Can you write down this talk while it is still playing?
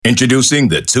Introducing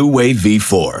the Two-Way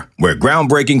V4, where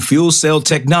groundbreaking fuel cell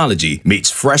technology meets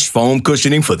fresh foam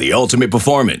cushioning for the ultimate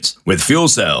performance. With fuel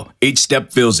cell, each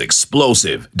step feels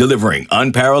explosive, delivering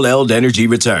unparalleled energy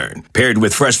return. Paired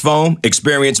with fresh foam,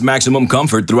 experience maximum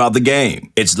comfort throughout the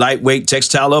game. Its lightweight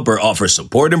textile upper offers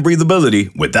support and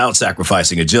breathability without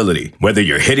sacrificing agility. Whether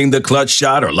you're hitting the clutch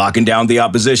shot or locking down the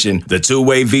opposition, the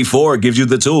Two-Way V4 gives you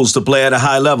the tools to play at a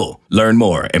high level. Learn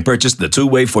more and purchase the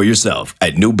Two-Way for yourself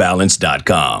at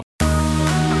newbalance.com.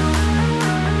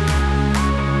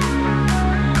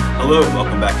 Hello and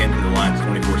welcome back into the Lions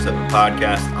 24/7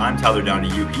 podcast. I'm Tyler Downey.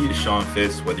 He is Sean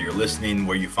Fitz. Whether you're listening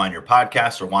where you find your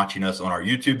podcast or watching us on our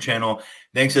YouTube channel,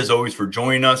 thanks as always for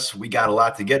joining us. We got a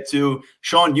lot to get to.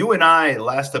 Sean, you and I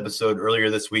last episode earlier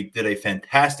this week did a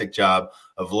fantastic job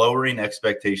of lowering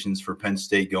expectations for Penn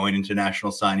State going into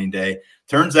National Signing Day.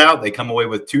 Turns out they come away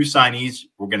with two signees.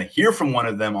 We're going to hear from one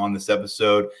of them on this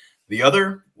episode. The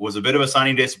other was a bit of a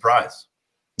signing day surprise.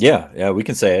 Yeah, we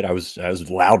can say it. I was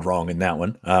loud wrong in that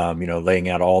one. Laying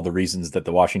out all the reasons that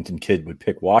the Washington kid would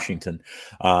pick Washington.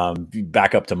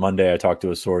 Back up to Monday, I talked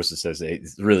to a source that says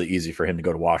it's really easy for him to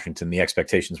go to Washington. The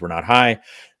expectations were not high.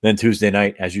 Then Tuesday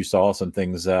night, as you saw, some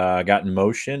things got in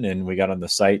motion, and we got on the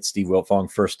site. Steve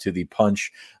Wiltfong first to the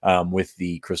punch with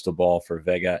the crystal ball for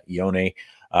Vega Ioane.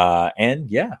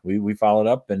 We followed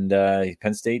up, and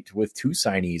Penn State with two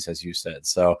signees, as you said.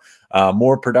 So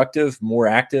more productive, more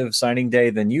active signing day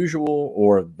than usual,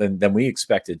 or than we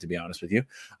expected, to be honest with you.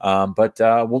 But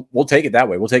we'll take it that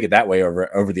way. We'll take it that way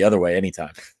over the other way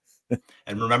anytime.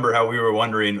 And remember how we were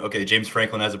wondering, okay, James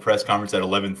Franklin has a press conference at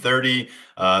 11:30.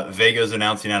 Vega's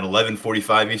announcing at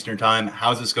 11:45 Eastern time.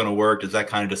 How's this going to work? Does that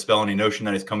kind of dispel any notion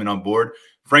that he's coming on board?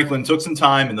 Franklin took some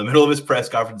time in the middle of his press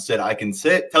conference and said, I can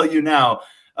tell you now,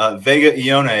 Vega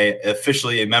Ioane,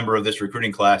 officially a member of this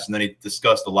recruiting class, and then he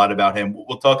discussed a lot about him.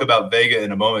 We'll talk about Vega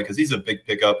in a moment because he's a big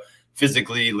pickup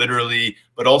physically, literally,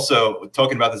 but also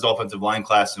talking about this offensive line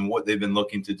class and what they've been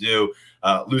looking to do.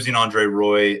 Losing Andre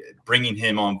Roy, bringing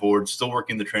him on board, still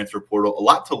working the transfer portal. A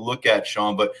lot to look at,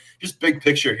 Sean, but just big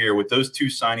picture here with those two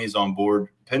signees on board.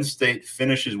 Penn State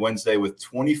finishes Wednesday with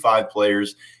 25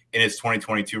 players in its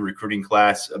 2022 recruiting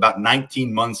class, about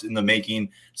 19 months in the making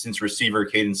since receiver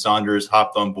Caden Saunders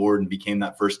hopped on board and became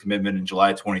that first commitment in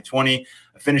July 2020,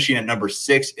 finishing at number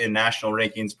 6 in national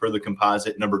rankings per the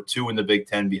composite, number 2 in the Big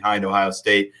Ten behind Ohio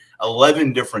State.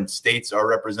 11 different states are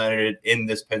represented in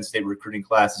this Penn State recruiting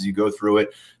class as you go through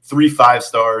it. 3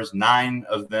 5-stars, 9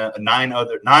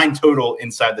 total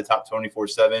inside the top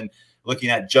 24/7.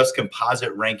 Looking at just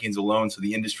composite rankings alone, so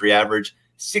the industry average,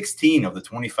 16 of the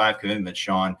 25 commitments,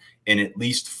 Sean, in at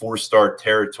least 4-star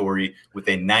territory with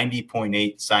a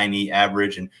 90.8 signee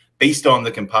average. And based on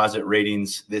the composite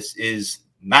ratings, this is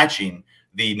matching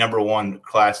the number 1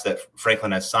 class that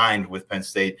Franklin has signed with Penn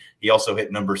State. He also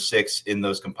hit number 6 in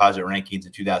those composite rankings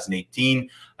in 2018.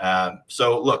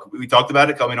 So look, we talked about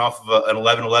it coming off of an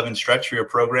 11-11 stretch for your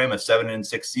program, a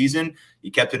 7-6 season. You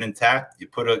kept it intact. You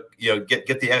put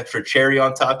get the extra cherry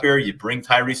on top here. You bring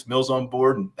Tyrese Mills on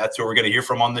board, and that's what we're going to hear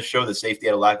from on this show, the safety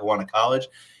out of Lackawanna College.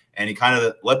 And he kind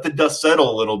of let the dust settle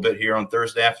a little bit here on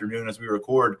Thursday afternoon as we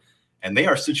record, and they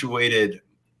are situated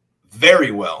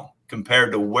very well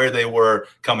compared to where they were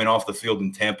coming off the field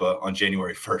in Tampa on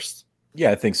January 1st.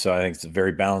 Yeah, I think so. I think it's a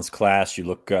very balanced class. You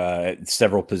look at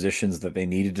several positions that they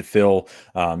needed to fill.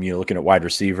 Looking at wide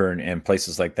receiver and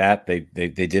places like that, they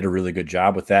did a really good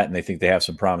job with that, and they think they have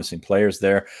some promising players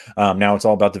there. Now it's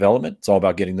all about development. It's all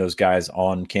about getting those guys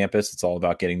on campus. It's all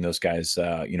about getting those guys,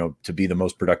 to be the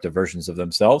most productive versions of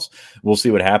themselves. We'll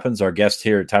see what happens. Our guest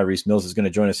here, Tyrese Mills, is going to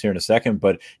join us here in a second,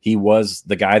 but he was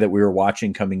the guy that we were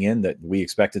watching coming in that we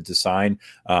expected to sign.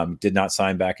 Did not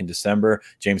sign back in December.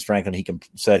 James Franklin,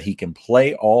 said he can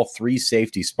play all 3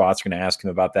 safety spots. We're going to ask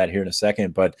him about that here in a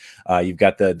second, but you've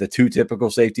got the 2 typical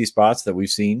safety spots that we've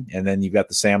seen, and then you've got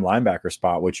the Sam linebacker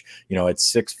spot, which,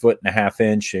 it's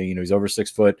 6'1.5". He's over 6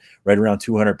 foot, right around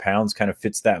 200 pounds, kind of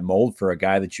fits that mold for a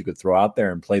guy that you could throw out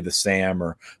there and play the Sam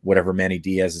or whatever Manny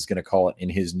Diaz is going to call it in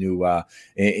his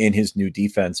new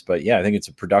defense. But yeah, I think it's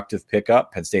a productive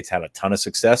pickup. Penn State's had a ton of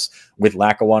success with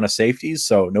Lackawanna safeties,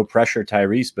 so no pressure,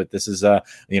 Tyrese, but this is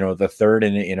the third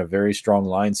in a very strong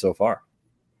line so far.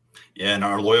 Yeah, and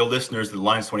our loyal listeners to the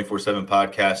Lions 24/7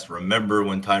 podcast remember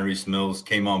when Tyrese Mills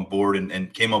came on board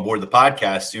and came on board the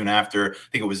podcast soon after. I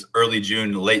think it was early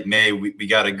June, late May. We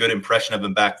got a good impression of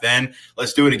him back then.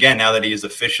 Let's do it again now that he is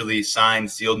officially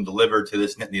signed, sealed, and delivered to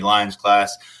this Nittany Lions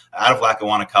class out of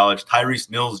Lackawanna College. Tyrese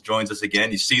Mills joins us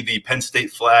again. You see the Penn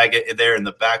State flag there in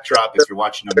the backdrop if you're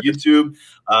watching on YouTube.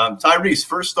 Tyrese,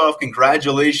 first off,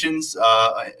 congratulations.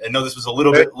 I know this was a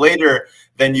little bit later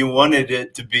than you wanted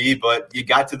it to be, but you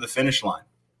got to the finish line.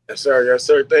 Yes, sir. Yes,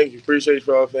 sir. Thank you. Appreciate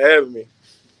you all for having me.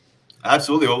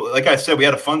 Absolutely. Well, like I said, we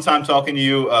had a fun time talking to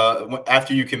you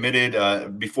after you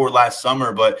committed before last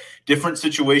summer, but different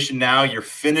situation now. You're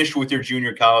finished with your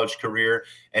junior college career,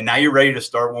 and now you're ready to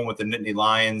start one with the Nittany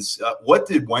Lions. What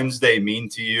did Wednesday mean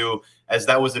to you as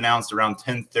that was announced around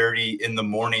 10:30 in the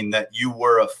morning that you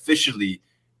were officially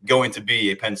going to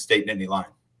be a Penn State Nittany Lion?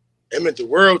 It meant the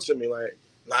world to me. Like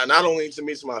not only to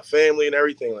me, to my family and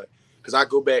everything. Like, because I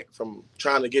go back from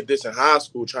trying to get this in high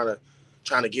school, trying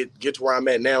to get to where I'm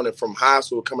at now, and from high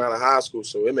school, coming out of high school.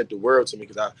 So it meant the world to me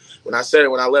because when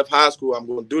I left high school, I'm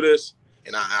going to do this,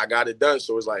 and I got it done.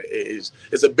 So it's like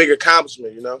it's a big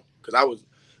accomplishment, you know, because I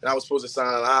was supposed to sign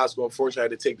out of high school. Unfortunately,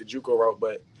 I had to take the JUCO route,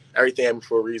 but everything happened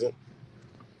for a reason.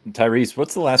 Tyrese,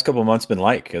 what's the last couple of months been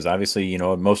like? Because obviously, you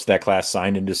know, most of that class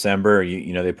signed in December.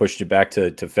 You know, they pushed it back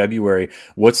to February.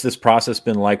 What's this process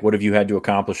been like? What have you had to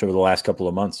accomplish over the last couple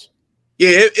of months?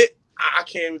 Yeah, I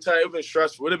can't even tell you. It's been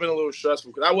stressful. It would have been a little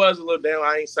stressful because I was a little down.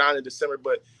 I ain't signed in December,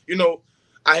 but, you know,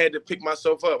 I had to pick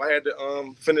myself up. I had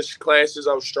to finish classes.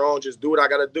 I was strong. Just do what I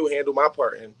got to do, handle my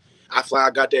part. And I feel like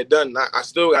I got that done. I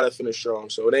still got to finish strong.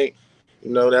 So it ain't,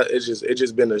 you know, that it's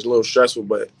just been a little stressful,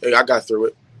 but hey, I got through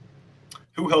it.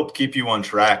 Who helped keep you on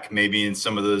track maybe in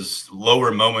some of those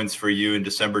lower moments for you in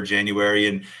December, January,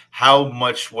 and how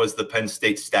much was the Penn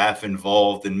State staff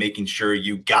involved in making sure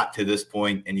you got to this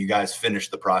point and you guys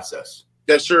finished the process?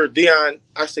 Yes, sure. Dion,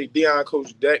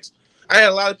 Coach Dex. I had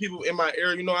a lot of people in my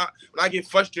area, you know, when I get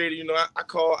frustrated, you know, I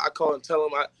call and tell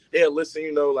them they'll listen,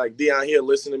 you know, like Dion here,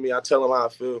 listen to me. I tell them how I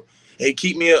feel. Hey,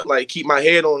 keep me up, like keep my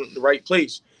head on the right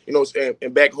place. You know,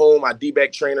 and back home, my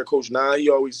D-back trainer, Coach Nine, he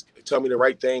always tell me the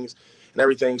right things and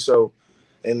everything. So,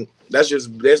 and that's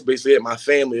basically it. My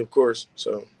family, of course.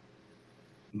 So,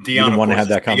 Dion, you didn't want to have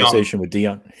that conversation with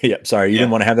Dion. Yeah, sorry, you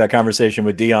didn't want to have that conversation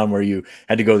with Dion where you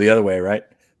had to go the other way, right?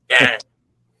 Yeah.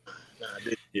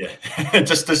 Yeah,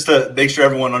 just to make sure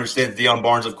everyone understands, Dion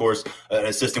Barnes, of course, an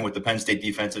assistant with the Penn State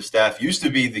defensive staff, used to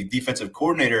be the defensive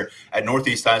coordinator at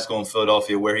Northeast High School in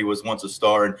Philadelphia, where he was once a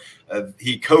star, and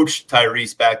he coached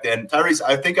Tyrese back then. Tyrese,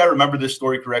 I think I remember this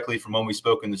story correctly from when we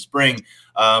spoke in the spring,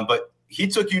 but he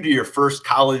took you to your first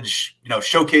college, you know,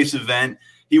 showcase event.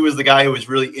 He was the guy who was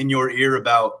really in your ear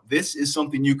about this is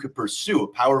something you could pursue, a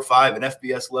Power 5 and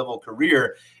FBS level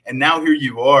career, and now here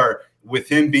you are, with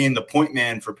him being the point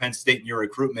man for Penn State in your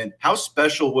recruitment. How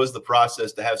special was the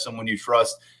process to have someone you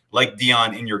trust like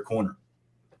Dion in your corner?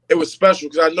 It was special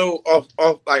because I know off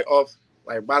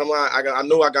bottom line, I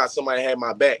know I got somebody that had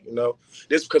my back, you know.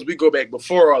 This because we go back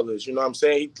before all this, you know what I'm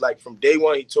saying? He, like from day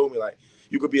one, he told me like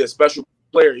you could be a special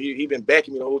player. He been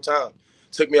backing me the whole time.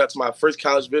 Took me out to my first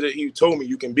college visit. He told me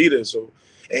you can be this. So,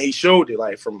 and he showed it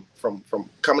like from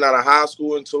coming out of high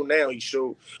school until now. He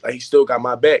showed like he still got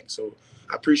my back. So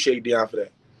I appreciate Dion for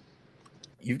that.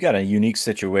 You've got a unique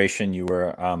situation. You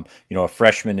were, you know, a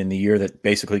freshman in the year that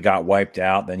basically got wiped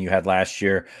out. Then you had last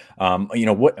year. You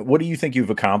know, what do you think you've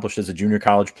accomplished as a junior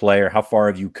college player? How far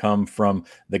have you come from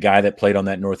the guy that played on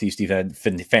that Northeast defense,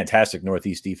 fantastic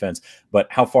Northeast defense? But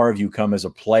how far have you come as a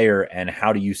player, and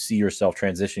how do you see yourself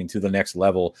transitioning to the next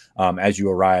level as you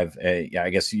arrive? I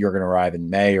guess you're going to arrive in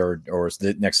May or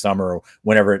the next summer or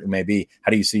whenever it may be.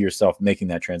 How do you see yourself making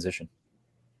that transition?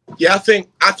 Yeah, I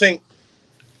think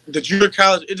the junior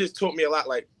college, it just taught me a lot.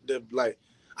 Like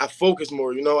I focus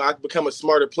more, you know, I become a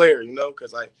smarter player, you know,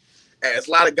 because like as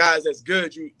a lot of guys that's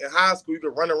good, you in high school, you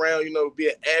can run around, you know, be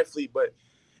an athlete.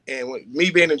 And when me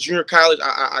being in junior college,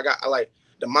 I got like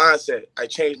the mindset. I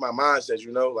changed my mindset,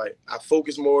 you know, like I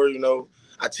focus more, you know,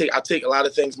 I take a lot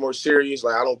of things more serious.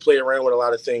 Like I don't play around with a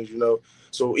lot of things, you know.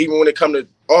 So even when it come to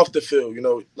off the field, you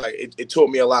know, like it taught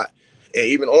me a lot. And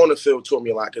even on the field taught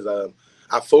me a lot because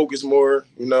I focus more,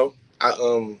 you know.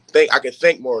 I think I can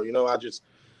think more, you know. I'm just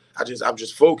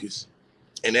focused,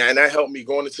 and that helped me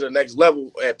going into the next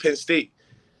level at Penn State.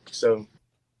 So,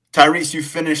 Tyrese, you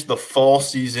finished the fall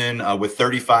season with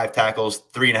 35 tackles,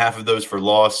 3.5 of those for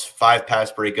loss, 5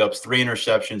 pass breakups, 3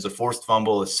 interceptions, a forced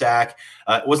fumble, a sack.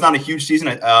 It was not a huge season.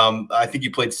 I think you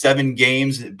played 7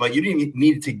 games, but you didn't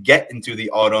need to get into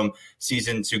the autumn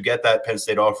season to get that Penn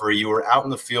State offer. You were out in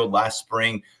the field last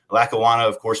spring. Lackawanna,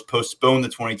 of course, postponed the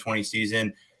 2020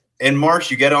 season. In March,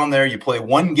 you get on there, you play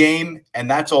 1 game, and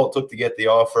that's all it took to get the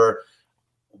offer.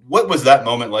 What was that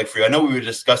moment like for you? I know we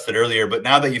discussed it earlier, but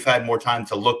now that you've had more time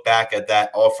to look back at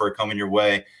that offer coming your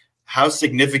way, how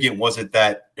significant was it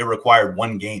that it required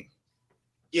 1 game?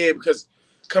 Yeah, because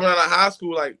coming out of high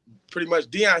school, like pretty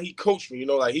much Dion, he coached me, you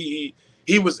know, like he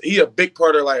a big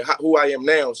part of like who I am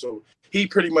now. So he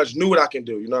pretty much knew what I can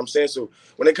do, you know what I'm saying? So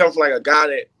when it comes from like a guy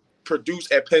that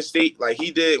produced at Penn State, like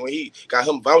he did when he got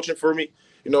him vouching for me,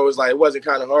 You know, it's like it wasn't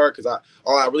kind of hard because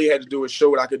all I really had to do was show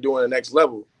what I could do on the next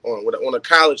level on a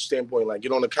college standpoint, like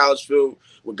get on the college field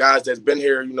with guys that's been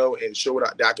here, you know, and show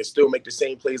that I can still make the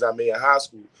same plays I made in high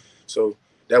school. So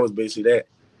that was basically that.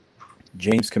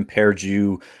 James compared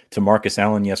you to Marcus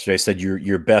Allen yesterday. Said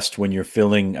you're best when you're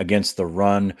filling against the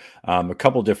run. A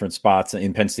couple different spots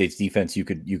in Penn State's defense you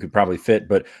could probably fit,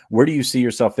 but where do you see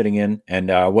yourself fitting in? And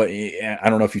what I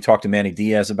don't know if you talked to Manny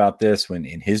Diaz about this when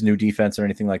in his new defense or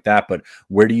anything like that, but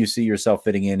where do you see yourself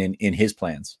fitting in his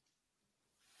plans?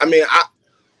 I mean,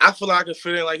 I feel like I can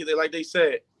fit in like they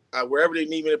said, wherever they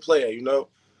need me to play at. You know,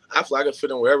 I feel like I can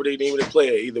fit in wherever they need me to play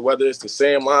at. Either whether it's the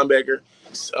Sam linebacker,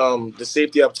 the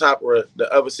safety up top, or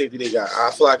the other safety they got.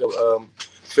 I feel like I can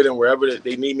fit in wherever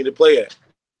they need me to play at.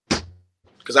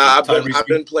 Because I've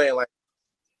been playing like.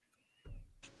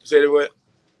 Say that what?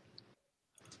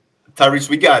 Tyrese,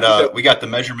 we got the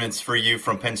measurements for you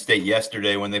from Penn State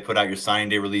yesterday when they put out your signing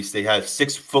day release. They have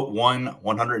 6'1",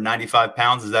 195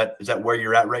 pounds. Is that where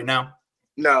you're at right now?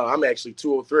 No, I'm actually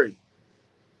 203.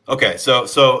 Okay, so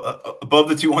above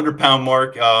the 200-pound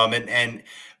mark, and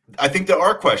I think there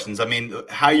are questions. I mean,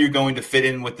 how you're going to fit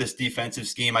in with this defensive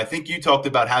scheme. I think you talked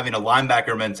about having a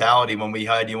linebacker mentality when we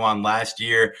had you on last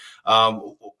year.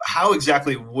 How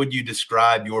exactly would you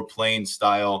describe your playing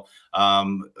style,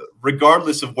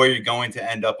 regardless of where you're going to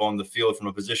end up on the field from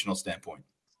a positional standpoint?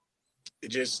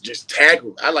 Just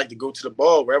tackle. I like to go to the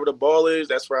ball. Wherever the ball is,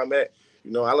 that's where I'm at.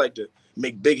 You know, I like to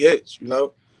make big hits, you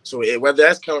know. So whether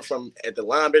that's coming from at the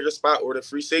linebacker spot or the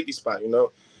free safety spot, you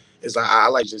know, it's like I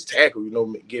like just tackle, you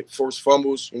know, get forced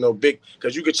fumbles, you know, big,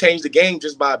 because you could change the game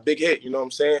just by a big hit, you know what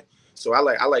I'm saying? So I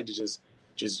like to just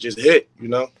hit, you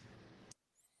know.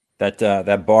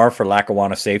 That bar for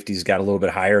Lackawanna safeties got a little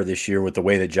bit higher this year with the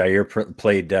way that Jair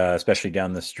played, especially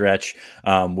down the stretch,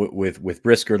 with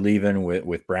Brisker leaving,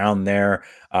 with Brown there.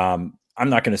 I'm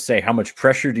not going to say how much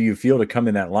pressure do you feel to come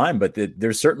in that line, but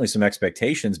there's certainly some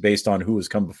expectations based on who has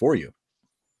come before you.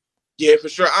 Yeah, for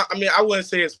sure. I mean, I wouldn't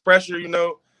say it's pressure, you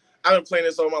know. I've been playing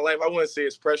this all my life. I wouldn't say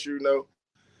it's pressure, you know.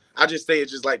 I just say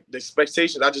it's just like the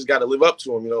expectations. I just got to live up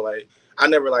to them, you know. Like I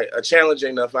never like a challenge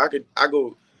ain't nothing. I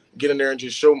go get in there and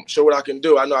just show what I can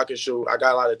do. I know I can show. I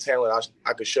got a lot of talent.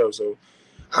 I could show. So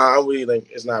I really think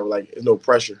it's not like it's no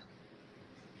pressure.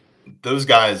 Those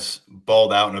guys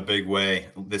balled out in a big way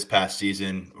this past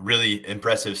season. Really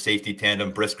impressive safety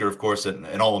tandem. Brisker, of course,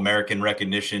 an All-American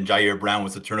recognition. Jair Brown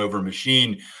was a turnover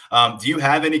machine. Do you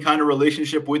have any kind of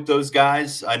relationship with those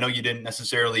guys? I know you didn't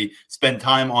necessarily spend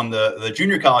time on the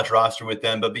junior college roster with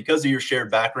them, but because of your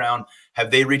shared background, have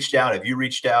they reached out? Have you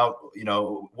reached out? You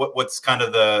know, what's kind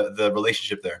of the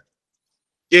relationship there?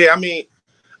 Yeah, I mean,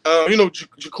 you know,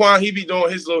 Jaquan, he be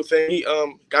doing his little thing. He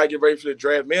gotta get ready for the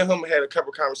draft. Me and him had a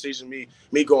couple conversations,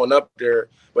 me going up there.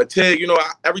 But Ted, you know,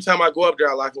 every time I go up there,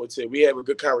 I lock in with Ted. We have a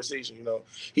good conversation, you know.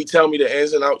 He tell me the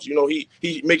ins and outs. You know, he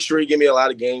makes sure he give me a lot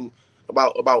of game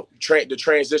about the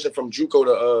transition from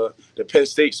JUCO to Penn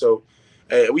State. So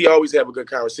we always have a good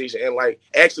conversation. And like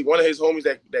actually one of his homies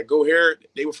that go here,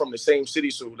 they were from the same city.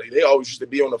 So they always used to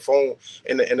be on the phone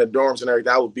in the dorms and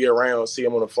everything. I would be around, see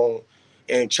him on the phone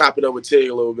and chop it up with Tig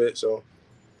a little bit. So,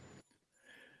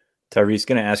 Tyrese,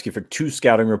 going to ask you for two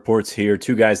scouting reports here,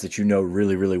 two guys that you know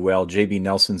really, really well. JB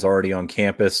Nelson's already on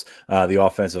campus, the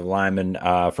offensive lineman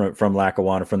from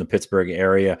Lackawanna, from the Pittsburgh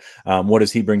area. What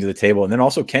does he bring to the table? And then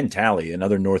also Ken Talley,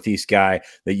 another Northeast guy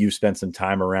that you've spent some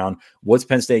time around. What's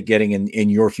Penn State getting in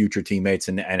your future teammates,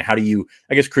 and how do you,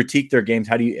 I guess, critique their games?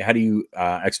 How do you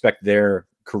expect their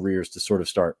careers to sort of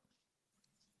start?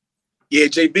 Yeah,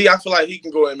 JB, I feel like he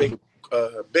can go and make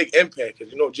a big impact.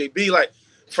 Because, you know, JB, like,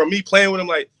 from me playing with him,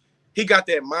 like, he got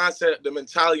that mindset, the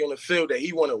mentality on the field that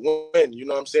he want to win. You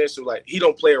know what I'm saying? So, like, he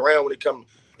don't play around when it come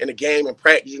in the game and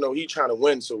practice. You know, he trying to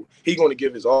win. So, he going to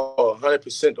give his all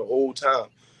 100% the whole time.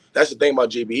 That's the thing about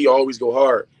JB. He always go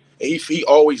hard. And he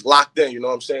always locked in. You know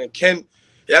what I'm saying? Ken,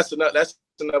 that's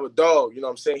another dog. You know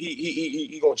what I'm saying?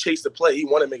 He going to chase the play. He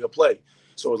want to make a play.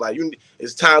 So, it's like,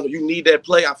 it's times when you need that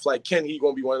play. I feel like Ken, he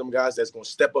going to be one of them guys that's going to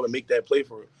step up and make that play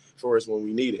for us when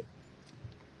we need it.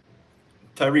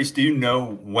 Tyrese, do you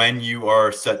know when you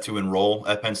are set to enroll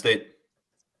at Penn State?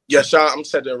 Yes, I'm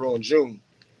set to enroll in June.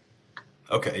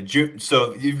 Okay, June.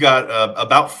 So you've got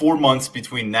about 4 months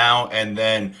between now and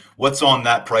then. What's on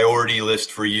that priority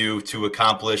list for you to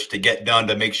accomplish, to get done,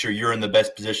 to make sure you're in the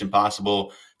best position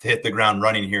possible to hit the ground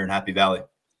running here in Happy Valley?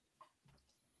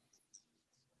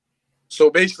 So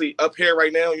basically up here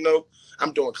right now, you know,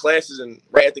 I'm doing classes, and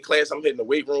right at the class, I'm hitting the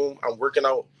weight room. I'm working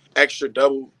out extra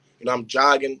double, you know, I'm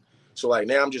jogging. So like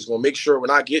now I'm just gonna make sure when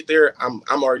I get there, I'm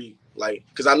already like,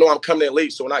 because I know I'm coming in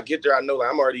late. So when I get there, I know like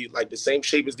I'm already like the same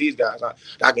shape as these guys.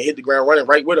 I can hit the ground running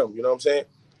right with them. You know what I'm saying?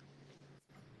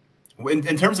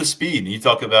 In terms of speed, you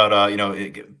talk about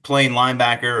playing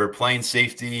linebacker or playing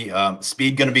safety.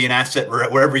 Speed going to be an asset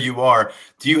wherever you are.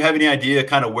 Do you have any idea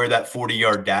kind of where that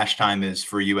 40-yard dash time is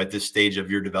for you at this stage of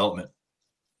your development?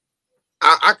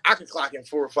 I can clock in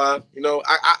 4 or 5. You know,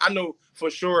 I know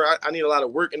for sure I need a lot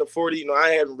of work in the 40. You know, I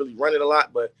haven't really run it a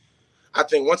lot, but I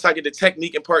think once I get the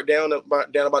technique and part down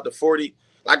about the 40,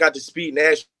 I got the speed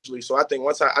naturally. So I think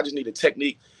once I just need the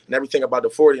technique and everything about the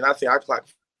 40, and I think I clock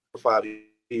 4 or 5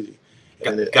 easy.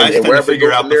 Guys and tend to wherever figure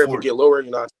go out from there, the 40. if you get lower, you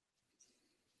know.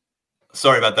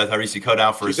 Sorry about that, Tyrese. You cut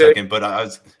out for a second, but I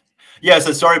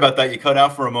said sorry about that. You cut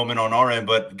out for a moment on our end,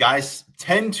 but guys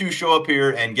tend to show up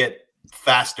here and get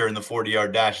faster in the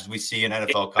 40-yard dash as we see in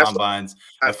NFL combines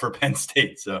for Penn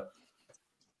State. So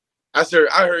I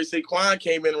heard Saquon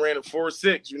came in and ran a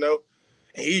 4.6, you know,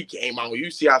 and he came out. You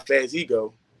see how fast he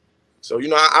go. So, you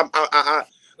know, I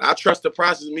trust the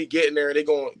process of me getting there, and they're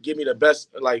going to give me the best,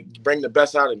 like bring the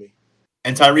best out of me.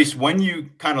 And Tyrese, when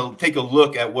you kind of take a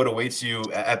look at what awaits you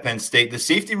at Penn State, the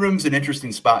safety room is an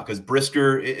interesting spot because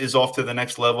Brisker is off to the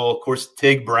next level. Of course,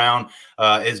 Tig Brown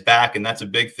is back, and that's a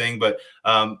big thing. But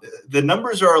the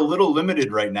numbers are a little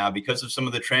limited right now because of some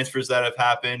of the transfers that have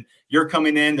happened. You're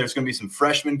coming in. There's going to be some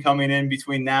freshmen coming in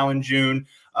between now and June.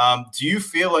 Do you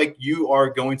feel like you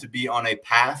are going to be on a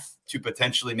path to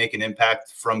potentially make an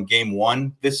impact from game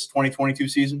one this 2022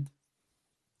 season?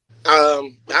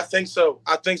 I think so.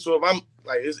 If I'm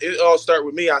like, it all start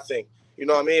with me. I think, you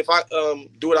know what I mean. If I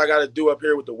do what I got to do up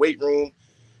here with the weight room,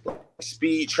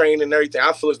 speed training, and everything,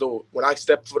 I feel as though when I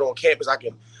step foot on campus, I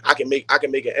can make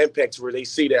an impact to where they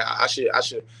see that I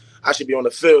should be on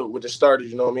the field with the starters.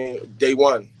 You know what I mean, day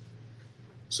one.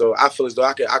 So I feel as though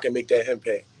I can make that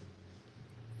impact.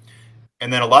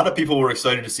 And then a lot of people were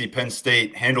excited to see Penn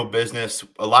State handle business.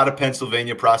 A lot of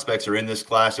Pennsylvania prospects are in this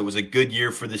class. It was a good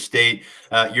year for the state.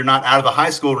 You're not out of the high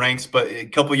school ranks, but a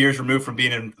couple of years removed from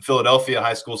being in Philadelphia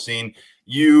high school scene.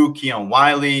 You, Keon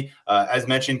Wiley, as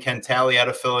mentioned, Ken Talley out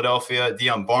of Philadelphia.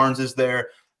 Deion Barnes is there.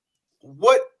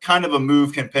 What kind of a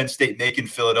move can Penn State make in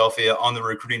Philadelphia on the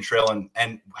recruiting trail,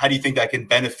 and how do you think that can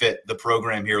benefit the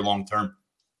program here long term?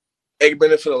 It can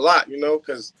benefit a lot, you know,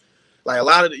 because like a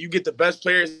lot of you get the best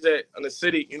players that in the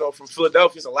city, you know, from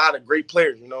Philadelphia. It's a lot of great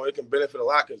players, you know. It can benefit a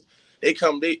lot because they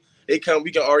come,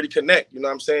 we can already connect. You know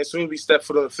what I'm saying? As soon as we step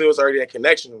foot on the field, it's already that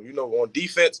connection. You know, on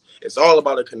defense, it's all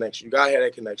about a connection. You gotta have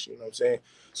that connection. You know what I'm saying?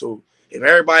 So if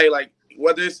everybody, like,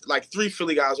 whether it's like 3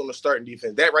 Philly guys on the starting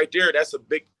defense, that right there, that's a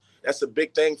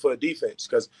big thing for a defense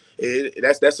because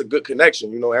that's a good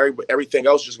connection. You know, everything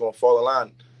else just gonna fall in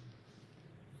line.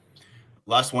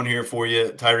 Last one here for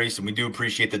you, Tyrese, and we do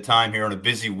appreciate the time here on a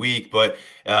busy week, but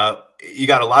you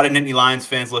got a lot of Nittany Lions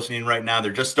fans listening right now.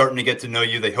 They're just starting to get to know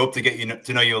you. They hope to get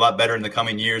to know you a lot better in the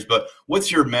coming years, but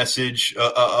what's your message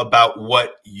about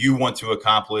what you want to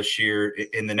accomplish here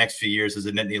in the next few years as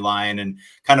a Nittany Lion and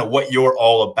kind of what you're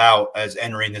all about as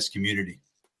entering this community?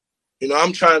 You know,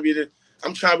 I'm trying to be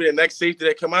the next safety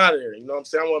that come out of there. You know what I'm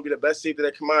saying? I want to be the best safety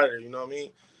that come out of there. You know what I mean?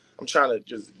 I'm trying to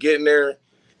just get in there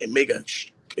and make a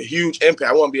huge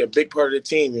impact. I want to be a big part of the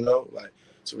team, you know, like,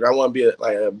 so I want to be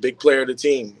a big player of the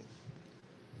team.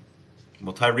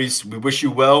 Well, Tyrese, we wish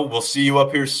you well. We'll see you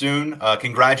up here soon.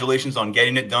 Congratulations on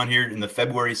getting it done here in the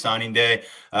February signing day.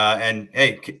 And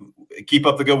hey, keep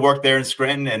up the good work there in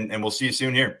Scranton, and we'll see you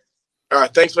soon here. All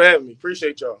right. Thanks for having me.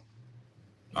 Appreciate y'all.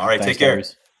 All right. Thanks, take care.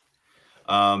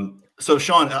 Tyrese. So,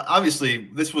 Sean, obviously,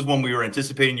 this was one we were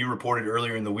anticipating. You reported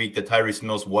earlier in the week that Tyrese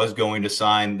Mills was going to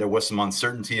sign. There was some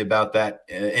uncertainty about that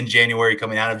in January,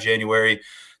 coming out of January.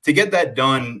 To get that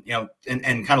done, you know,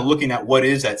 and kind of looking at what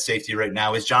is at safety right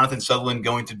now, is Jonathan Sutherland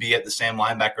going to be at the Sam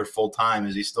linebacker full time?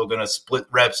 Is he still going to split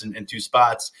reps in 2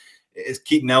 spots? Is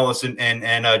Keaton Ellis and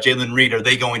Jalen Reed, are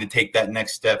they going to take that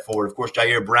next step forward? Of course,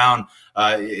 Jair Brown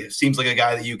seems like a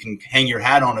guy that you can hang your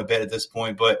hat on a bit at this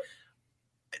point, but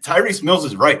Tyrese Mills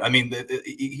is right. I mean,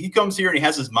 he comes here and he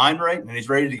has his mind right and he's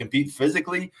ready to compete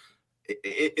physically.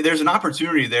 There's an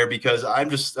opportunity there because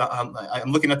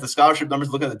I'm looking at the scholarship numbers,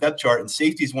 looking at the depth chart, and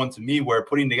safety is one to me where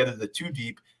putting together the 2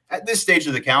 deep at this stage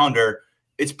of the calendar,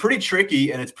 it's pretty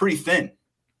tricky and it's pretty thin.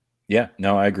 Yeah,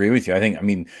 no, I agree with you. I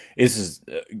mean, this is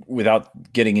without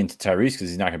getting into Tyrese because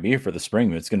he's not going to be here for the spring,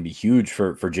 but it's going to be huge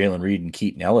for Jalen Reed and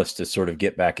Keaton Ellis to sort of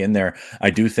get back in there.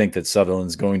 I do think that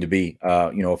Sutherland's going to be,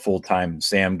 a full-time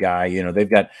Sam guy. They've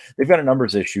got a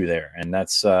numbers issue there, and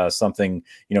that's something,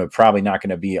 probably not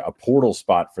going to be a portal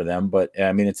spot for them. But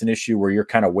I mean, it's an issue where you're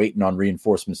kind of waiting on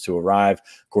reinforcements to arrive.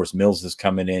 Of course, Mills is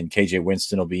coming in. KJ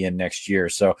Winston will be in next year.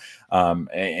 So,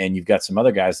 and you've got some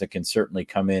other guys that can certainly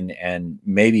come in and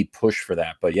maybe push for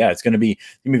that. But yeah, it's going to be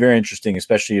very interesting,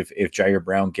 especially if Jair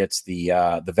Brown gets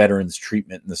the veterans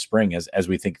treatment in the spring, as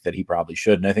we think that he probably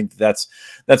should. And I think that's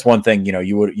one thing,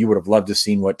 you would have loved to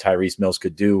seen what Tyrese Mills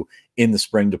could do in the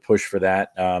spring to push for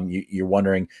that. You're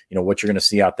wondering, what you're going to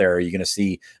see out there. Are you going to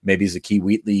see maybe Zakee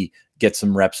Wheatley get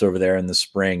some reps over there in the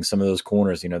spring? Some of those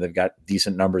corners, they've got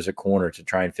decent numbers at corner to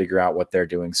try and figure out what they're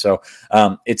doing. So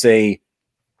it's a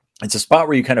spot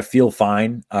where you kind of feel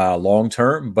fine long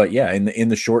term, but yeah, in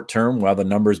the short term, while the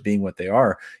numbers being what they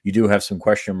are, you do have some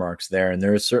question marks there, and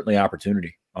there is certainly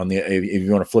opportunity if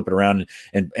you want to flip it around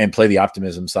and play the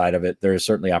optimism side of it. There is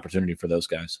certainly opportunity for those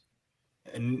guys.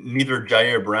 And neither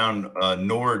Jair Brown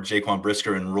nor Jaquan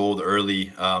Brisker enrolled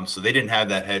early, so they didn't have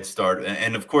that head start.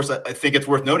 And of course, I think it's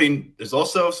worth noting there's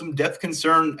also some depth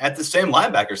concern at the same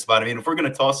linebacker spot. I mean, if we're going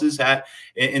to toss his hat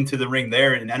into the ring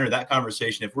there and enter that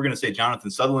conversation, if we're going to say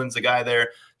Jonathan Sutherland's the guy there,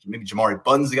 maybe Jamari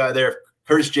Bun's the guy there,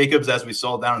 Curtis Jacobs, as we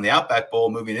saw down in the Outback Bowl,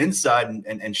 moving inside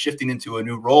and shifting into a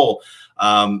new role.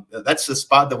 That's the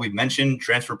spot that we've mentioned,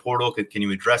 transfer portal. Can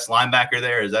you address linebacker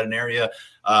there? Is that an area?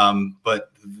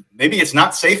 But maybe it's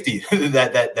not safety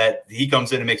that he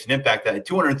comes in and makes an impact. At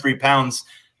 203 pounds,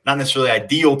 not necessarily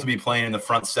ideal to be playing in the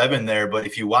front seven there. But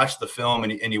if you watch the film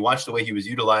and you watch the way he was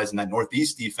utilized in that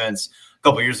Northeast defense a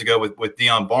couple of years ago with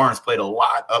Deion Barnes, played a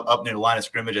lot up near the line of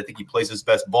scrimmage. I think he plays his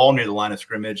best ball near the line of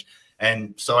scrimmage.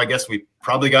 And so I guess we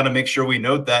probably got to make sure we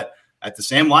note that at the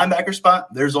Sam linebacker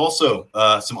spot, there's also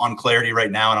some unclarity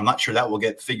right now. And I'm not sure that will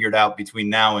get figured out between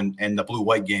now and the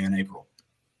blue-white game in April.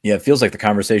 Yeah, it feels like the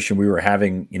conversation we were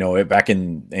having, back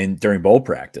in during bowl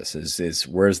practice is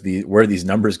where are these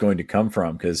numbers going to come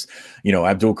from? Because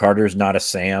Abdul Carter is not a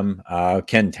Sam.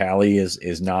 Ken Talley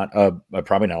is not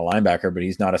probably not a linebacker, but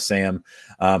he's not a Sam.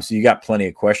 So you got plenty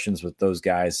of questions with those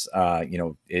guys.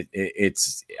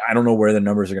 It's I don't know where the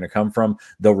numbers are going to come from.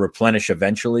 They'll replenish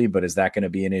eventually, but is that going to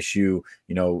be an issue?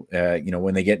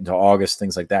 When they get into August,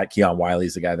 things like that. Keon Wiley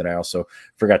is the guy that I also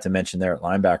forgot to mention there at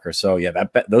linebacker. So yeah,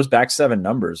 those back seven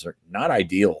numbers are not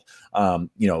ideal,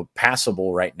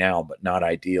 passable right now, but not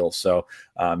ideal. So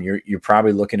you're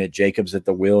probably looking at Jacobs at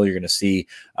the wheel. You're going to see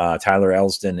Tyler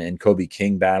Elston and Kobe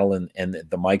King battle and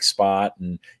the Mike spot.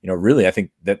 And, really, I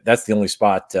think that's the only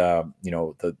spot, the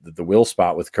will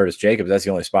spot with Curtis Jacobs. That's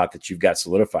the only spot that you've got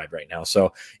solidified right now.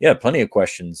 So yeah, plenty of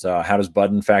questions. How does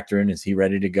Budden factor in? Is he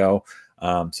ready to go?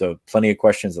 So plenty of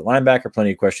questions at linebacker,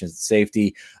 plenty of questions at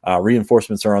safety.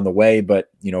 Reinforcements are on the way,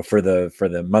 but for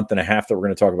the month and a half that we're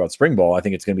going to talk about spring ball, I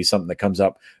think it's going to be something that comes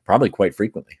up probably quite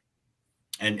frequently.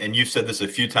 And you've said this a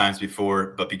few times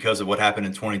before, but because of what happened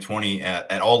in 2020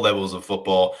 at all levels of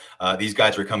football, these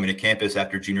guys are coming to campus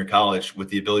after junior college with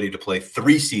the ability to play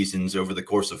 3 seasons over the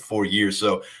course of 4 years.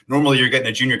 So normally you're getting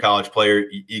a junior college player,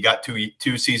 you got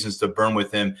two seasons to burn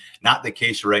with him. Not the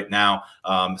case right now.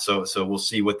 So we'll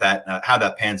see what how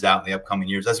that pans out in the upcoming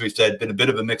years. As we've said, been a bit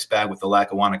of a mixed bag with the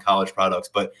Lackawanna College products,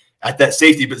 but at that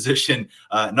safety position,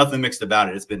 nothing mixed about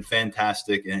it. It's been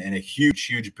fantastic and a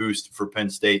huge boost for Penn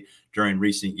State during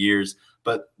recent years.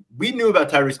 But we knew about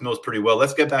Tyrese Mills pretty well.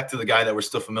 Let's get back to the guy that we're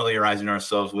still familiarizing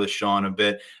ourselves with, Sean, a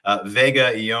bit.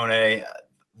 Vega Ioane,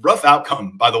 rough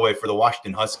outcome, by the way, for the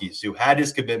Washington Huskies, who had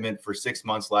his commitment for 6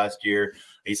 months last year.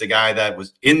 He's a guy that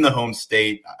was in the home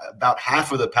state. About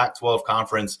half of the Pac-12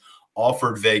 conference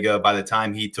offered Vega by the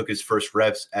time he took his first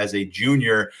reps as a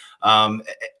junior. And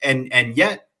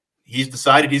yet, he's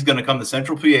decided he's going to come to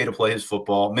Central PA to play his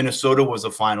football. Minnesota was a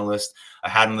finalist. I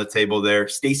had on the table there.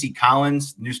 Stacy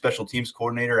Collins, new special teams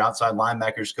coordinator, outside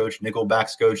linebackers coach,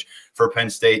 nickelbacks coach for Penn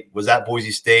State, was at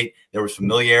Boise State. There was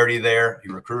familiarity there. He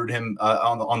recruited him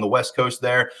on the West Coast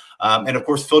there. And, of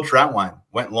course, Phil Trautwein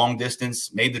went long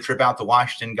distance, made the trip out to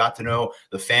Washington, got to know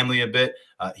the family a bit.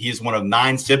 He is one of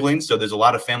 9 siblings, so there's a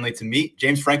lot of family to meet.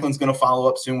 James Franklin's going to follow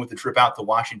up soon with the trip out to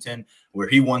Washington, where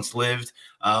he once lived.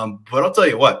 But I'll tell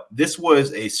you what, this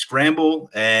was a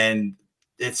scramble, and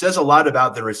it says a lot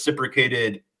about the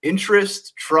reciprocated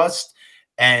interest, trust,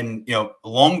 and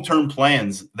long-term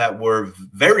plans that were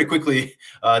very quickly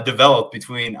developed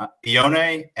between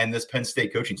Ioane and this Penn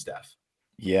State coaching staff.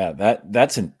 Yeah,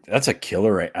 that's a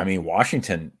killer. I mean,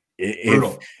 Washington.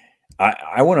 Brutal.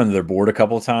 I went on their board a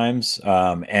couple of times,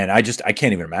 and I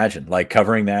can't even imagine like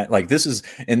covering that. Like this is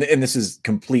and this is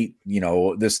complete.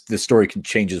 This story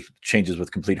changes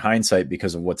with complete hindsight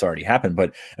because of what's already happened.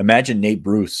 But imagine Nate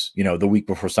Bruce, the week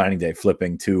before signing day,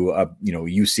 flipping to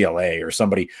UCLA or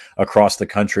somebody across the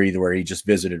country where he just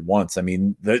visited once. I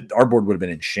mean, our board would have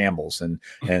been in shambles, and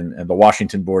the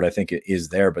Washington board I think is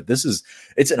there. But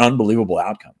it's an unbelievable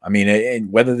outcome. I mean,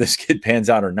 and whether this kid pans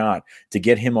out or not, to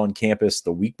get him on campus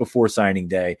the week before signing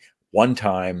day, one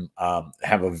time,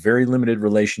 have a very limited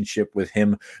relationship with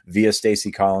him via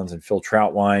Stacy Collins and Phil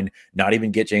Troutwine, not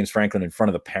even get James Franklin in front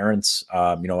of the parents,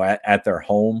 at their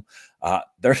home.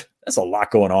 There's a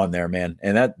lot going on there, man.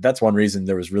 And that's one reason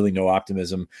there was really no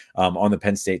optimism on the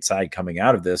Penn State side coming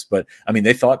out of this. But I mean,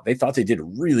 they thought they did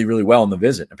really, really well in the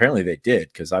visit. Apparently they did,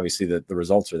 because obviously the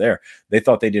results are there. They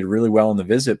thought they did really well in the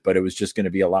visit, but it was just going to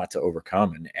be a lot to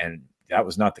overcome. And that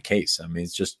was not the case. I mean,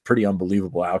 it's just pretty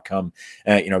unbelievable outcome.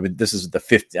 But this is the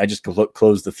fifth. I just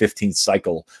closed the 15th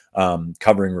cycle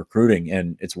covering recruiting,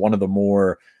 and it's one of the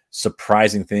more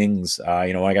surprising things.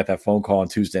 I got that phone call on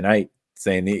Tuesday night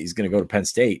saying he's going to go to Penn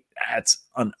State. That's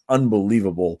an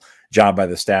unbelievable job by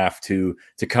the staff to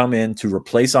come in to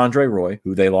replace Andre Roy,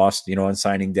 who they lost, on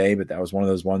signing day, but that was one of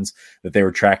those ones that they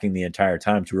were tracking the entire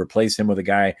time, to replace him with a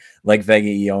guy like Vega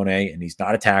Ioane. And he's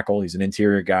not a tackle. He's an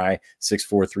interior guy,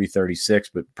 6'4",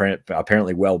 336, but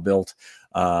apparently well built.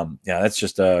 That's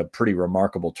just a pretty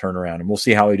remarkable turnaround, and we'll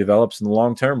see how he develops in the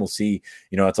long term. We'll see,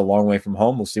 it's a long way from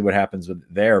home. We'll see what happens with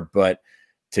there, but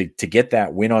to get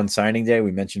that win on signing day, we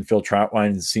mentioned Phil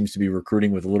Troutwine seems to be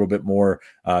recruiting with a little bit more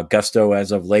gusto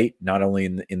as of late, not only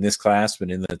in this class, but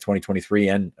in the 2023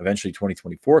 and eventually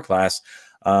 2024 class.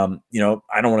 I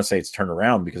don't want to say it's turned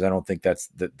around, because I don't think that's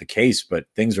the case, but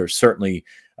things are certainly,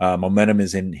 momentum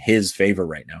is in his favor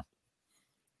right now.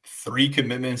 3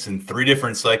 commitments in 3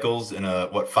 different cycles in a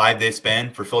 5-day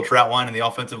span for Phil Troutwine in the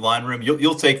offensive line room.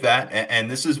 You'll take that, and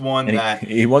this is one that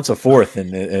he wants a 4th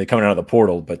and coming out of the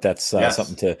portal, but that's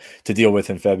something to deal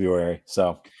with in February.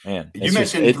 So, man, you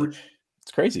mentioned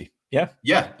it's crazy. Yeah.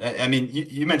 I mean,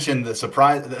 you mentioned the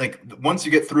surprise. Like, once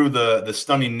you get through the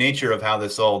stunning nature of how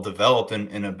this all developed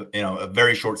in a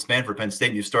very short span for Penn State,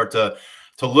 and you start to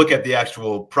look at the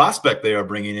actual prospect they are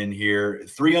bringing in here.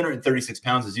 336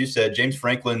 pounds, as you said. James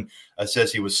Franklin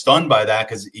says he was stunned by that,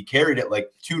 because he carried it like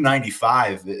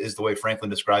 295 is the way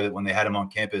Franklin described it when they had him on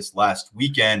campus last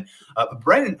weekend.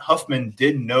 Brandon Huffman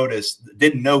did note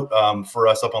for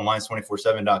us up on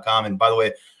Lions247.com. And by the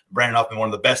way, Brandon Huffman, one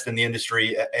of the best in the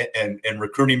industry and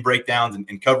recruiting breakdowns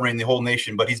and covering the whole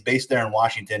nation, but he's based there in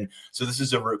Washington. So this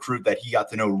is a recruit that he got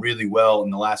to know really well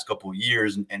in the last couple of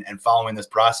years and following this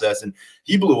process. And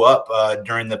he blew up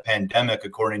during the pandemic,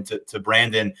 according to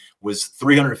Brandon, was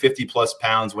 350 plus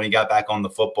pounds when he got back on the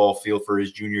football field for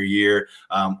his junior year.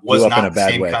 Was not the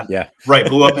same kind. Yeah. Right.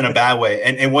 Blew up in a bad way.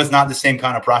 And was not the same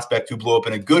kind of prospect who blew up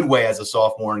in a good way as a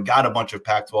sophomore and got a bunch of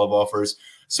Pac-12 offers.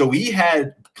 So he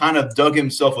had kind of dug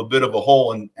himself a bit of a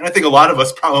hole. And I think a lot of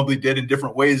us probably did in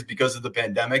different ways because of the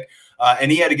pandemic.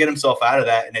 And he had to get himself out of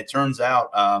that. And it turns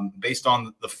out, based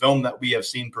on the film that we have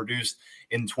seen produced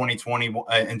in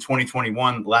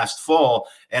 2021 last fall,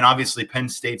 and obviously Penn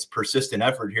State's persistent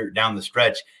effort here down the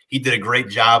stretch, he did a great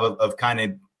job of kind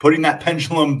of putting that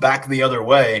pendulum back the other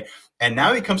way. And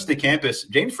now he comes to campus.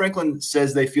 James Franklin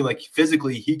says they feel like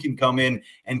physically he can come in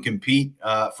and compete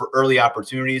for early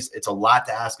opportunities. It's a lot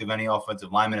to ask of any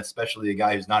offensive lineman, especially a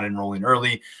guy who's not enrolling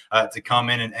early, to come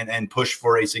in and push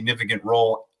for a significant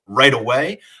role right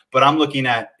away. But I'm looking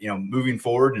at, moving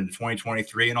forward into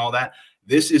 2023 and all that.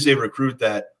 This is a recruit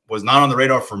that was not on the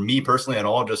radar for me personally at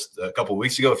all just a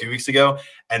few weeks ago.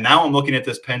 And now I'm looking at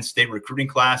this Penn State recruiting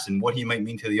class and what he might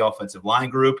mean to the offensive line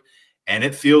group. And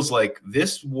it feels like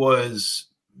this was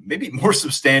maybe more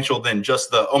substantial than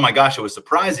just the, oh my gosh, it was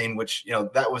surprising, which,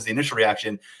 that was the initial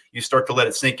reaction. You start to let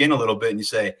it sink in a little bit and you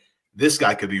say, this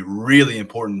guy could be really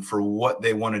important for what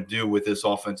they want to do with this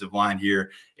offensive line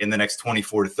here in the next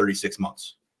 24 to 36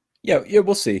 months. Yeah,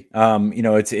 we'll see.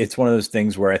 It's one of those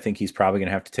things where I think he's probably going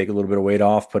to have to take a little bit of weight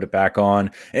off, put it back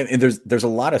on. And there's a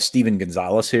lot of Steven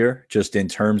Gonzalez here, just in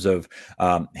terms of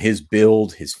his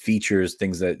build, his features,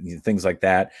 things like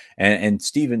that. And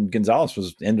Steven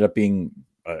Gonzalez ended up being,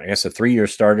 I guess, a 3-year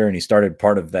starter, and he started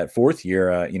part of that 4th year,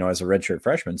 as a redshirt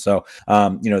freshman. So,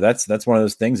 that's one of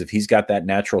those things. If he's got that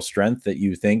natural strength that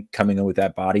you think coming in with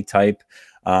that body type,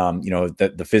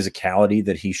 the physicality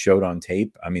that he showed on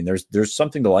tape. I mean, there's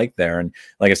something to like there. And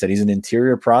like I said, he's an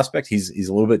interior prospect. He's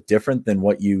a little bit different than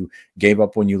what you gave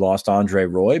up when you lost Andre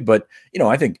Roy. But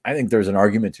I think there's an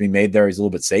argument to be made there. He's a little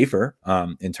bit safer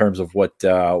in terms of what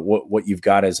you've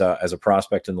got as a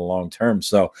prospect in the long term.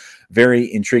 So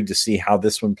very intrigued to see how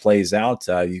this one plays out.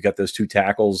 You've got those two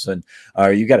tackles, and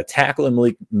you've got a tackle in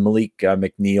Malik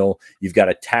McNeil. You've got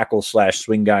a tackle /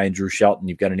 swing guy in Drew Shelton.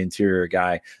 You've got an interior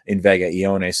guy in Vega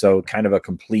Ione. So kind of a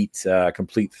complete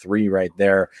three right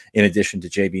there, in addition to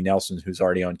JB Nelson, who's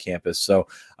already on campus. So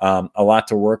a lot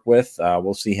to work with.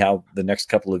 We'll see how the next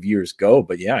couple of years go.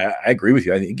 But yeah, I agree with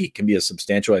you. I think he can be I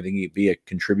think he'd be a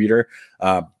contributor.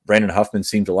 Brandon Huffman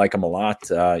seemed to like him a lot,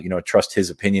 trust his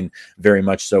opinion very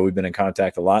much so. We've been in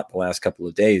contact a lot the last couple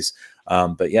of days.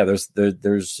 But yeah,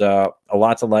 there's a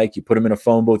lot to like. You put him in a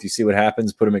phone booth, you see what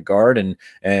happens, put him at guard,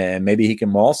 and maybe he can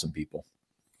maul some people.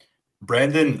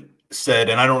 Brandon said,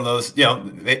 and I don't know,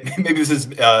 maybe this is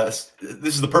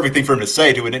the perfect thing for him to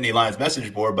say to an Nittany Lions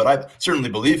message board, but I certainly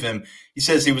believe him. He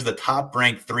says he was the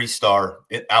top-ranked 3-star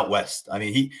out west. I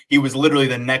mean, he was literally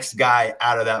the next guy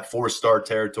out of that 4-star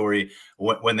territory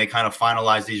when they kind of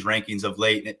finalized these rankings of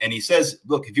late. And he says,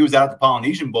 look, if he was out at the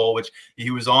Polynesian Bowl, which he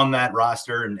was on that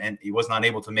roster and he was not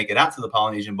able to make it out to the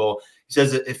Polynesian Bowl, he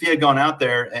says that if he had gone out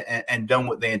there and done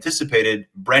what they anticipated,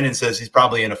 Brandon says he's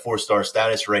probably in a 4-star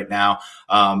status right now.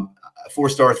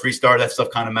 4-star, 3-star, that stuff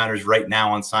kind of matters right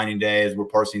now on signing day as we're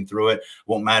parsing through it.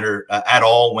 Won't matter at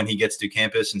all when he gets to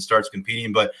campus and starts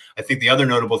competing. But I think the other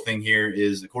notable thing here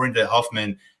is, according to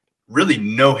Huffman, really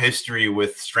no history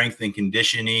with strength and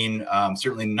conditioning,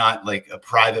 certainly not like a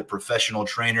private professional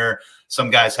trainer. Some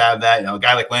guys have that. A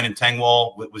guy like Landon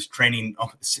Tengwall was training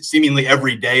seemingly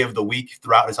every day of the week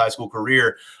throughout his high school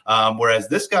career, whereas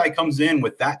this guy comes in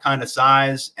with that kind of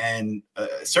size and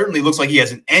certainly looks like he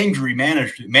has an angry manner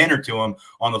to him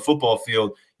on the football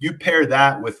field. You pair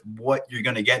that with what you're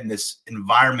going to get in this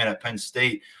environment at Penn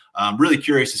State. I'm really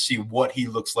curious to see what he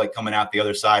looks like coming out the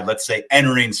other side, let's say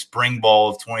entering spring ball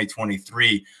of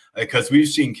 2023, because we've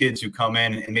seen kids who come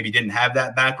in and maybe didn't have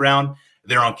that background.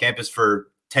 They're on campus for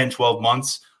 10, 12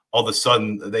 months. All of a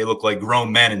sudden, they look like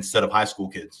grown men instead of high school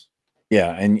kids.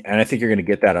 Yeah, and I think you're going to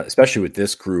get that, especially with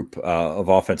this group of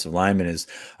offensive linemen. Is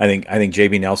I think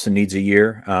JB Nelson needs a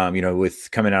year. With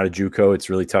coming out of JUCO, it's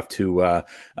really tough to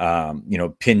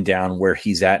pin down where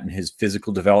he's at in his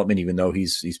physical development. Even though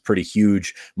he's pretty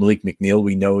huge. Malik McNeil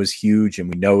we know is huge, and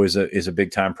we know is a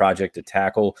big time project to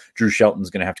tackle. Drew Shelton's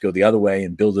going to have to go the other way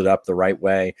and build it up the right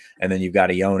way. And then you've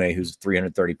got Ione, who's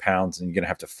 330 pounds, and you're going to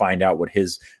have to find out what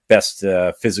his best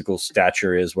physical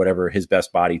stature is, whatever his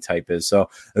best body type is. So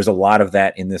there's a lot of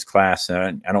that in this class.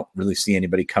 And I don't really see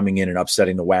anybody coming in and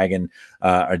upsetting the wagon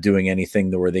or doing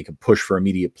anything where they could push for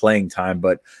immediate playing time.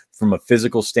 But from a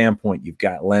physical standpoint, you've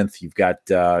got length, you've got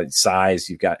size,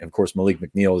 you've got, of course, Malik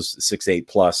McNeil is 6'8"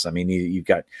 plus. I mean, you've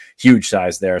got huge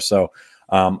size there. So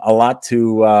a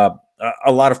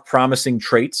lot of promising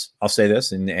traits, I'll say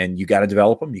this, and you got to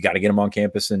develop them. You got to get them on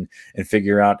campus and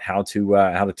figure out how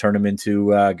to turn them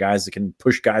into guys that can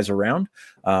push guys around.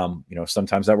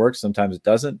 Sometimes that works, sometimes it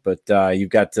doesn't, but you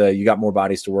got more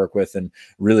bodies to work with, and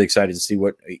really excited to see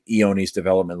what Ione's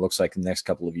development looks like in the next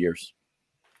couple of years.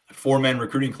 4-man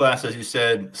recruiting class, as you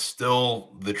said,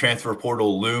 still the transfer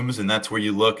portal looms, and that's where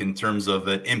you look in terms of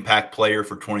an impact player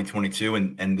for 2022,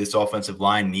 and this offensive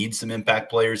line needs some impact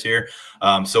players here.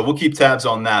 So we'll keep tabs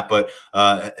on that, but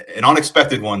an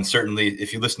unexpected one, certainly,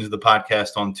 if you listen to the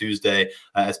podcast on Tuesday,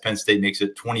 as Penn State makes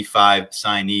it 25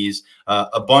 signees,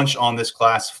 a bunch on this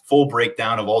class, full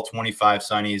breakdown of all 25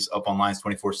 signees up on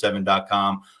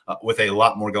Lions247.com, with a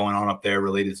lot more going on up there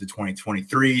related to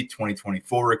 2023,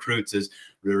 2024 recruits as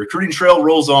the recruiting trail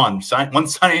rolls on. One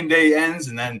signing day ends,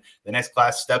 and then the next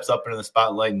class steps up into the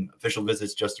spotlight, and official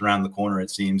visits just around the corner, it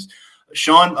seems.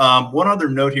 Sean, one other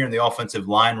note here in the offensive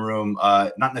line room,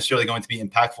 not necessarily going to be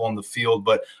impactful on the field,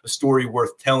 but a story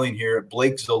worth telling here.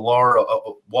 Blake Zallar,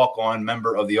 a walk-on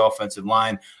member of the offensive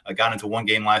line, got into one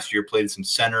game last year, played some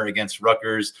center against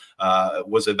Rutgers,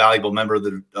 was a valuable member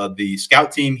of the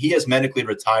scout team. He has medically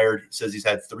retired. He says he's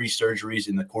had 3 surgeries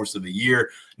in the course of a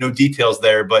year. No details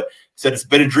there, but said it's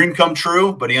been a dream come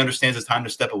true, but he understands it's time to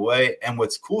step away. And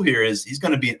what's cool here is he's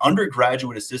going to be an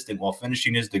undergraduate assistant while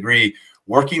finishing his degree,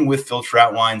 working with Phil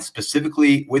Trautwein,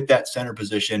 specifically with that center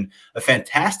position. A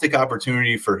fantastic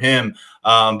opportunity for him.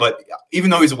 But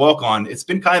even though he's a walk-on, it's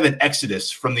been kind of an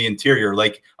exodus from the interior.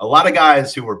 Like a lot of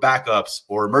guys who were backups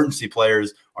or emergency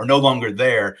players are no longer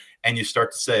there. And you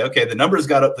start to say, okay, the numbers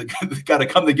got to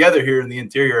come together here in the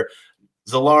interior.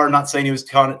 Zallar, not saying he was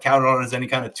counted on as any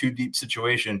kind of too deep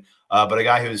situation, but a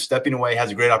guy who is stepping away, has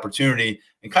a great opportunity,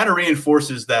 and kind of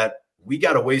reinforces that we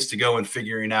got a ways to go in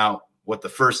figuring out what the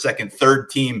first, second, third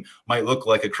team might look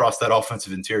like across that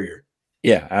offensive interior.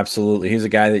 Yeah, absolutely. He's a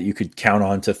guy that you could count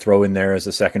on to throw in there as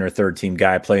a second or third team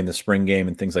guy playing the spring game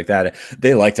and things like that.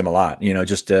 They liked him a lot,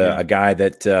 just a guy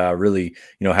that really,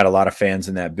 had a lot of fans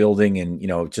in that building,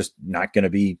 and, just not going to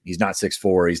be, he's not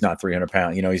 6'4", he's not 300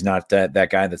 pounds, he's not that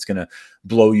guy that's going to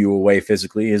blow you away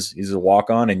physically. He's a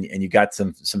walk-on, and you got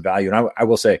some value. And I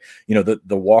will say, the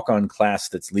walk-on class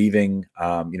that's leaving,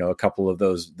 a couple of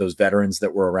those veterans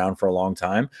that were around for a long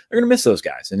time, they're going to miss those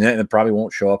guys, and they probably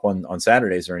won't show up on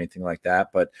Saturdays or anything like that.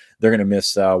 But they're going to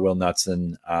miss Will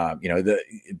Knutson,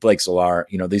 Blake Solar,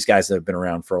 these guys that have been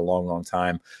around for a long, long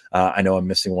time. I know I'm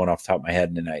missing one off the top of my head,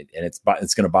 and it's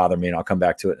going to bother me, and I'll come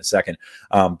back to it in a second.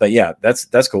 But yeah,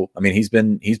 that's cool. I mean, he's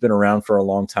been around for a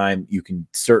long time. You can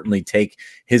certainly take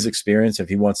his experience if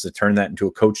he wants to turn that into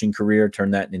a coaching career,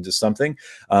 turn that into something.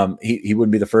 He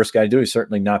wouldn't be the first guy to do it. He's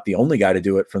certainly not the only guy to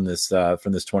do it from this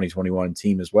 2021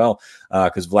 team as well,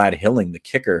 because Vlad Hilling, the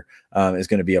kicker, is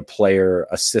going to be a player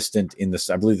assistant in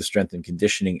this, I believe, the strength and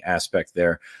conditioning aspect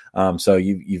there. So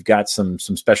you've got some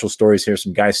special stories here,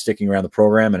 some guys sticking around the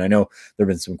program, and I know there have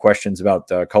been some questions about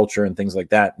culture and things like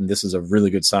that, and this is a really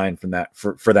good sign from that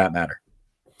for that matter.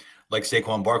 Like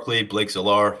Saquon Barkley, Blake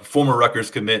Solar, former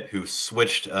Rutgers commit who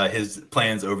switched his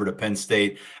plans over to Penn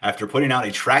State after putting out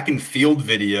a track and field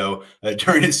video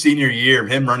during his senior year,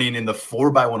 him running in the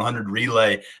 4x100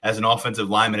 relay as an offensive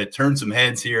lineman. It turned some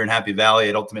heads here in Happy Valley.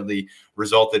 It ultimately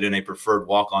resulted in a preferred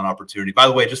walk-on opportunity. By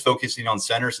the way, just focusing on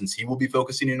center, since he will be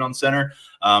focusing in on center,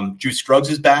 Drew Scruggs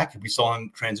is back. We saw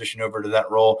him transition over to that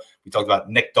role. We talked about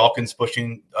Nick Dawkins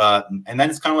pushing, and then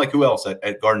it's kind of like who else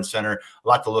at guard and center. A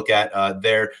lot to look at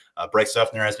there. Bryce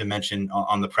Suffner has been mentioned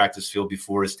on the practice field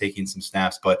before, is taking some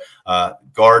snaps, but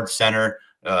guard, center,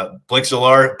 Blake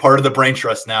Solar, part of the brain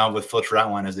trust now with Phil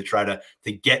Troutwine as they try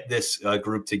to get this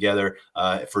group together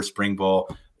for spring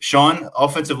ball. Sean,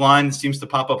 offensive line seems to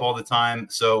pop up all the time,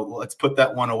 so let's put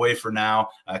that one away for now.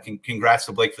 Congrats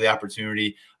to Blake for the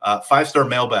opportunity. 5-star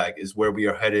mailbag is where we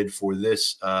are headed for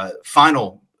this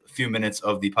final few minutes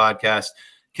of the podcast.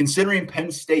 Considering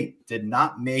Penn State did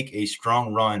not make a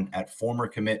strong run at former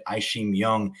commit Aisheem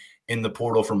Young in the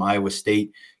portal from Iowa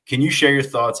State, can you share your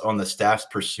thoughts on the staff's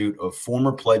pursuit of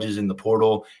former pledges in the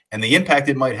portal and the impact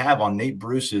it might have on Nate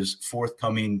Bruce's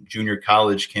forthcoming junior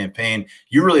college campaign?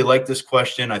 You really like this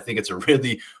question. I think it's a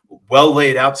really well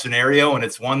laid out scenario, and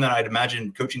it's one that I'd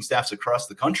imagine coaching staffs across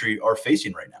the country are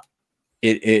facing right now.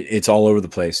 It's all over the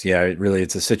place. Yeah,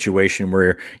 it's a situation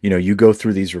where, you go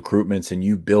through these recruitments and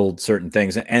you build certain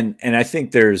things. And I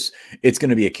think it's going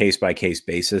to be a case by case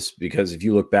basis, because if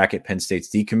you look back at Penn State's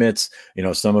decommits,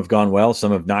 some have gone well,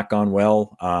 some have not gone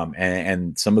well.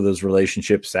 And some of those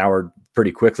relationships soured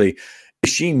pretty quickly.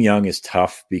 Aisheem Young is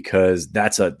tough because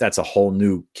that's a whole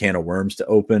new can of worms to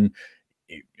open.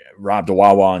 Rob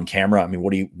DeWawa on camera. I mean,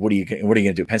 what are you going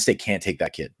to do? Penn State can't take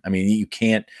that kid. I mean, you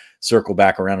can't circle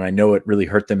back around. And I know it really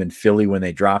hurt them in Philly when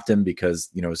they dropped him, because,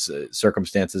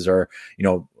 circumstances are,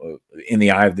 in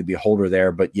the eye of the beholder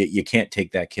there, but you can't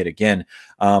take that kid again.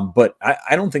 But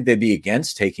I don't think they'd be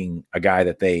against taking a guy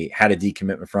that they had a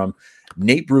decommitment from.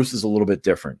 Nate Bruce is a little bit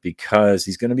different because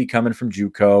he's going to be coming from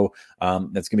JUCO.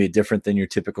 That's going to be different than your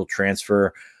typical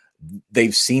transfer.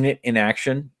 They've seen it in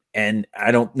action. And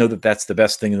I don't know that that's the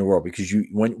best thing in the world, because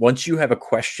once you have a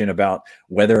question about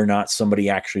whether or not somebody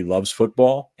actually loves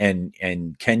football and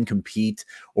can compete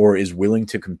or is willing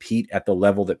to compete at the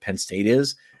level that Penn State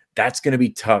is, that's going to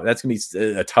be tough. That's going to be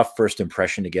a tough first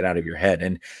impression to get out of your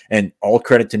head. And all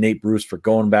credit to Nate Bruce for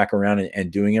going back around and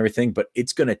doing everything, but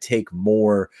it's going to take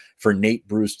more for Nate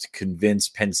Bruce to convince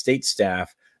Penn State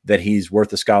staff that he's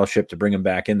worth a scholarship to bring him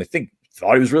back in. They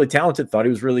thought he was really talented, thought he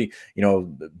was really,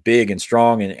 big and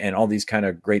strong and all these kind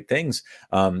of great things.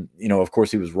 Of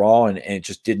course he was raw and it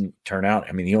just didn't turn out.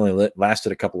 I mean, he only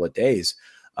lasted a couple of days.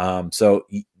 So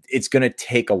it's going to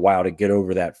take a while to get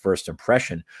over that first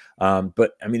impression.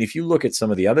 But I mean, if you look at some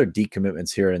of the other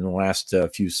decommitments here in the last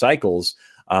few cycles,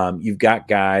 you've got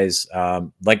guys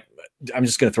like, I'm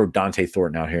just going to throw Dante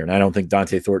Thornton out here. And I don't think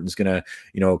Dante Thornton's going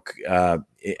to,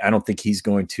 I don't think he's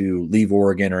going to leave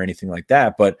Oregon or anything like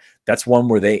that, but that's one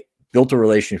where they built a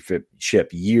relationship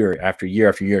year after year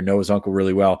after year, know his uncle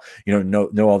really well, know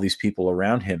all these people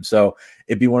around him. So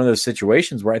it'd be one of those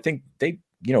situations where I think they,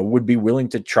 would be willing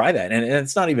to try that. And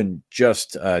it's not even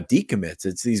just decommits.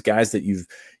 It's these guys that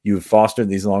you've fostered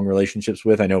these long relationships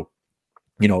with. I know,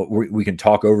 we can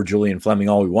talk over Julian Fleming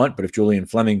all we want, but if Julian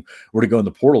Fleming were to go in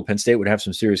the portal, Penn State would have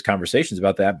some serious conversations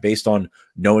about that based on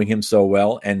knowing him so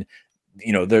well. And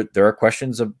there are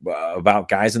questions about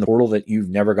guys in the portal that you've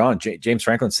never gone. James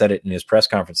Franklin said it in his press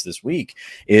conference this week,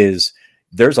 is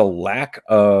there's a lack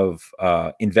of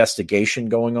investigation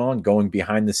going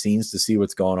behind the scenes to see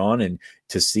what's going on and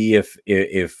to see if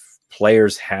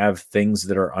players have things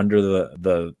that are under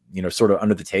the sort of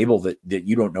under the table that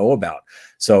you don't know about.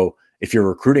 So if you're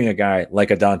recruiting a guy like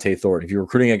a Dante Thornton, if you're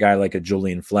recruiting a guy like a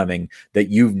Julian Fleming that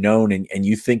you've known and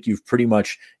you think you've pretty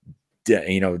much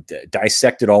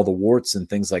dissected all the warts and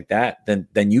things like that,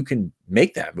 then you can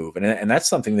make that move. And that's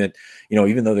something that,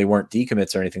 even though they weren't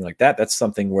decommits or anything like that, that's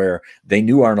something where they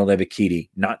knew Arnold Ebiketie,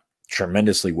 not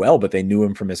tremendously well, but they knew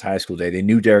him from his high school day. They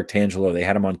knew Derek Tangelo. They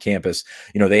had him on campus.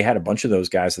 They had a bunch of those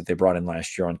guys that they brought in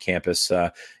last year on campus,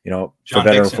 for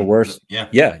better or for worse.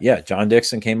 Yeah. John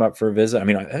Dixon came up for a visit. I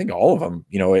mean, I think all of them,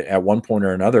 at one point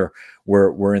or another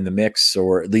were in the mix,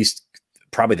 or at least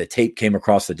probably the tape came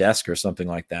across the desk or something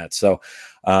like that. So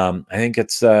I think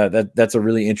it's that's a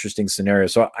really interesting scenario.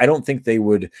 So I don't think they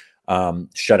would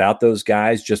shut out those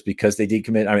guys just because they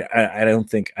decommit. I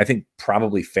mean, I think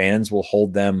probably fans will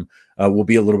hold them, will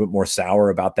be a little bit more sour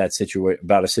about that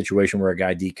about a situation where a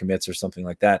guy decommits or something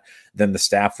like that than the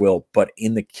staff will. But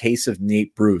in the case of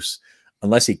Nate Bruce,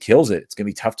 unless he kills it, it's going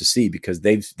to be tough to see because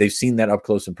they've seen that up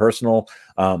close and personal.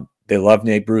 They love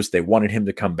Nate Bruce. They wanted him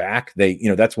to come back.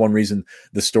 That's one reason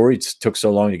the story took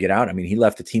so long to get out. I mean, he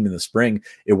left the team in the spring.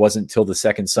 It wasn't till the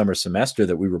second summer semester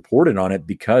that we reported on it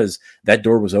because that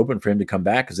door was open for him to come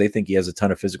back because they think he has a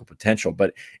ton of physical potential.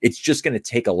 But it's just going to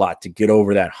take a lot to get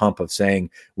over that hump of saying,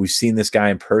 we've seen this guy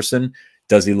in person.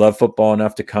 Does he love football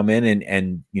enough to come in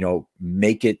and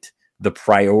make it the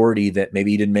priority that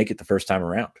maybe he didn't make it the first time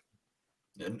around?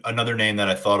 Another name that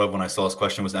I thought of when I saw this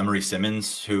question was Emery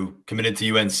Simmons, who committed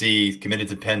to UNC, committed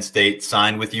to Penn State,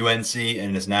 signed with UNC,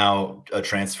 and is now a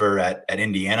transfer at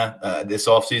Indiana this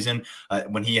offseason.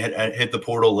 When he had hit the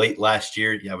portal late last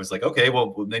year, I was like, okay,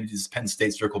 well, maybe does Penn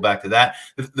State circle back to that?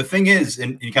 The thing is,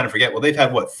 and you kind of forget, well, they've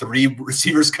had, 3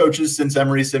 receivers coaches since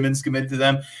Emery Simmons committed to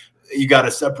them. You got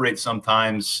to separate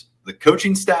sometimes the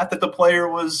coaching staff that the player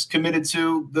was committed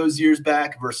to those years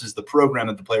back versus the program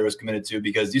that the player was committed to,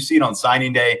 because you see it on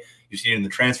signing day, you see it in the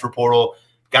transfer portal.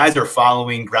 Guys are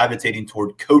gravitating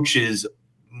toward coaches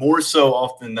more so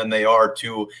often than they are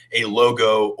to a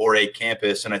logo or a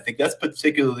campus. And I think that's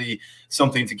particularly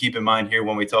something to keep in mind here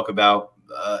when we talk about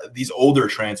these older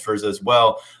transfers as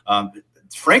well.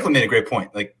 Franklin made a great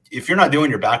point. Like, if you're not doing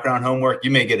your background homework,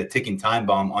 you may get a ticking time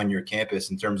bomb on your campus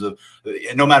in terms of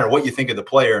no matter what you think of the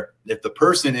player, if the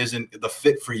person isn't the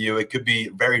fit for you, it could be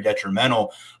very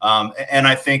detrimental. And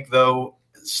I think, though,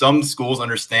 some schools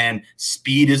understand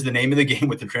speed is the name of the game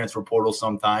with the transfer portal.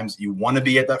 Sometimes you want to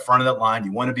be at that front of that line.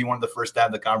 You want to be one of the first to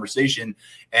have the conversation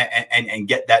and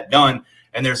get that done.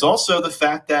 And there's also the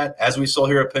fact that, as we saw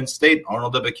here at Penn State,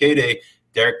 Arnold Ebiketie,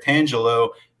 Derek Tangelo,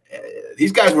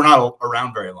 these guys were not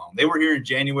around very long. They were here in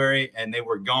January and they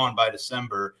were gone by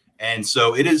December. And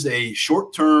so it is a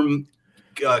short-term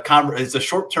it's a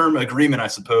short-term agreement, I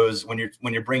suppose, when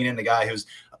you're bringing in the guy who's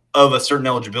of a certain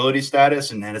eligibility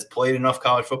status and has played enough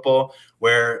college football,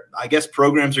 where I guess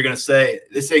programs are going to say,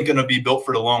 this ain't going to be built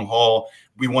for the long haul.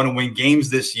 We want to win games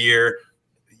this year.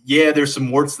 Yeah, there's some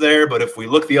warts there, but if we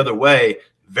look the other way,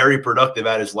 very productive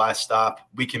at his last stop,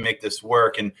 we can make this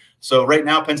work. And so right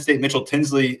now, Penn State, Mitchell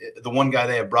Tinsley, the one guy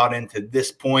they have brought in to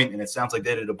this point, and it sounds like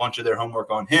they did a bunch of their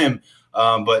homework on him.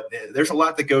 But there's a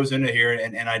lot that goes into here,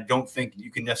 and I don't think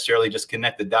you can necessarily just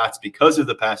connect the dots because of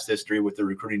the past history with the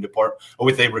recruiting department or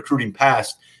with a recruiting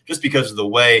past, just because of the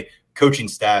way coaching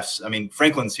staffs. I mean,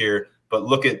 Franklin's here, but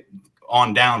look at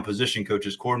on down position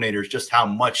coaches, coordinators, just how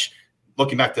much.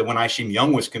 Looking back to when Isheem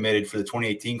Young was committed for the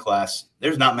 2018 class,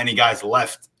 there's not many guys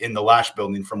left in the Lasch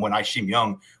building from when Isheem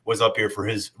Young was up here for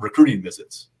his recruiting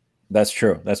visits. That's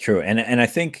true. That's true. And I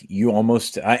think you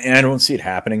almost, and I don't see it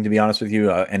happening, to be honest with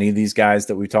you. Any of these guys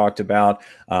that we talked about,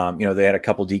 they had a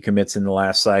couple decommits in the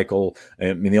last cycle.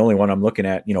 I mean, the only one I'm looking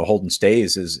at, Holden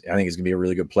Stays I think is going to be a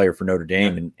really good player for Notre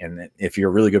Dame. Yeah. And if you're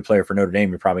a really good player for Notre Dame,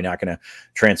 you're probably not going to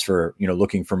transfer,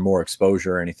 looking for more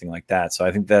exposure or anything like that. So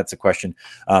I think that's a question.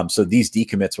 So these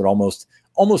decommits would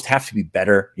almost have to be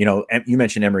better. You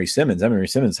mentioned Emery Simmons. Emery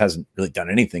Simmons hasn't really done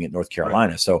anything at North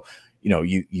Carolina. Right. So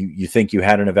you think you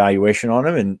had an evaluation on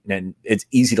him, and it's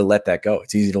easy to let that go.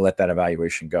 It's easy to let that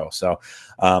evaluation go. So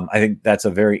I think that's a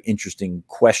very interesting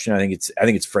question. I think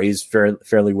it's phrased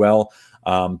fairly well.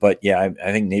 But yeah,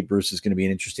 I think Nate Bruce is going to be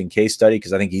an interesting case study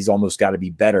because I think he's almost got to be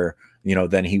better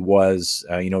than he was,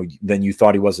 than you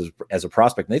thought he was as a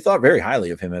prospect. And they thought very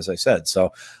highly of him, as I said.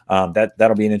 So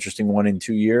that'll be an interesting one in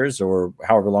 2 years or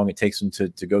however long it takes him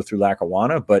to go through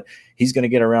Lackawanna. But he's going to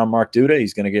get around Mark Duda.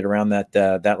 He's going to get around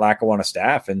that Lackawanna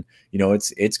staff. And,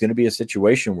 it's going to be a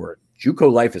situation where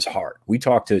JUCO life is hard. We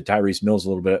talked to Tyrese Mills a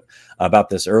little bit about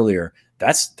this earlier.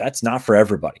 That's not for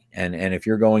everybody. And if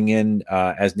you're going in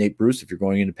as Nate Bruce, if you're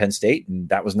going into Penn State and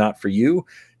that was not for you,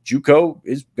 JUCO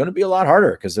is going to be a lot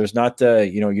harder because there's not,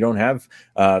 you don't have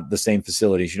the same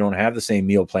facilities. You don't have the same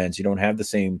meal plans. You don't have the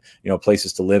same,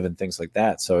 places to live and things like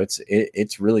that. So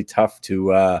it's really tough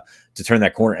to turn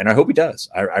that corner. And I hope he does.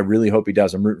 I really hope he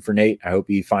does. I'm rooting for Nate. I hope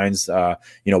he finds,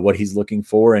 what he's looking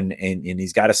for and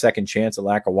he's got a second chance at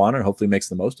Lackawanna and hopefully makes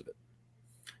the most of it.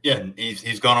 Yeah,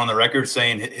 he's gone on the record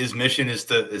saying his mission is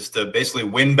to basically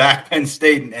win back Penn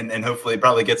State and hopefully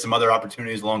probably get some other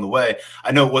opportunities along the way.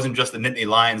 I know it wasn't just the Nittany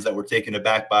Lions that were taken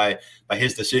aback by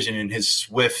his decision and his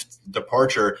swift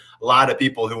departure. A lot of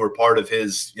people who were part of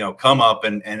his come up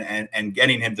and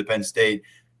getting him to Penn State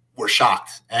were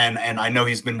shocked. And I know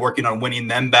he's been working on winning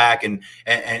them back and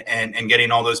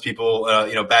getting all those people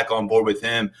back on board with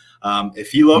him. If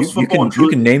he loves football, you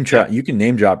can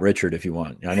name drop Richard if you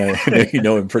want. I know you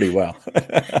know him pretty well.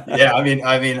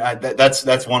 Yeah,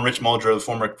 that's one. Rich Muldrow,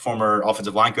 former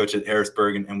offensive line coach at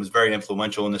Harrisburg, and was very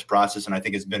influential in this process, and I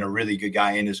think has been a really good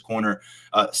guy in his corner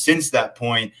since that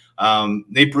point.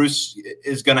 Nate Bruce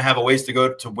is going to have a ways to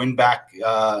go to win back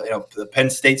the Penn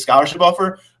State scholarship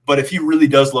offer. But if he really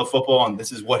does love football and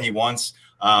this is what he wants,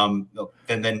 then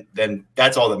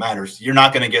that's all that matters. You're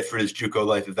not going to get through this JUCO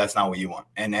life if that's not what you want.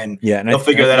 And they'll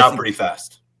figure that out pretty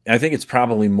fast. I think it's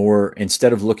probably more,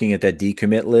 instead of looking at that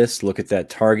decommit list, look at that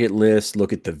target list,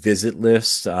 look at the visit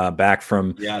list back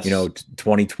from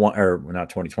 2020 or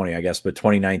not 2020, I guess, but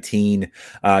 2019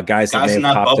 guys that may have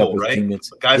popped bubble, up with right?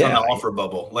 teammates. Guys on the offer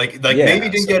bubble, like maybe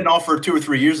didn't get an offer 2 or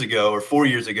 3 years ago or 4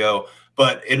 years ago,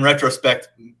 but in retrospect,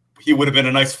 he would have been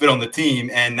a nice fit on the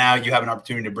team, and now you have an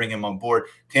opportunity to bring him on board.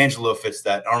 Tangelo fits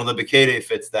that. Arnold Ebiketie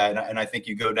fits that, and I think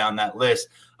you go down that list.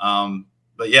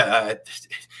 But yeah,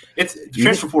 it's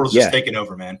transfer portal's just taking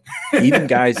over, man. even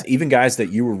guys that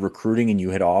you were recruiting and you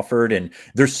had offered, and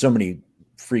there's so many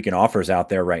freaking offers out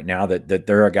there right now that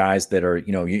there are guys that are,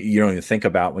 you don't even think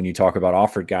about when you talk about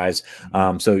offered guys.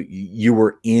 So you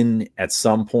were in at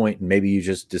some point and maybe you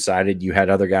just decided you had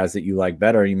other guys that you like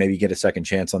better. You maybe get a second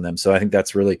chance on them. So I think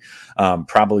that's really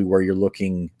probably where you're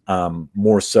looking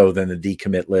more so than the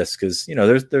decommit list. Cause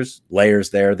there's layers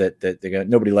there that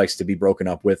nobody likes to be broken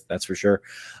up with, that's for sure.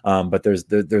 But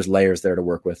there's layers there to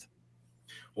work with.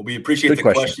 Well, we appreciate the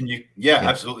question. Yeah,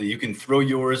 absolutely. You can throw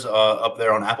yours up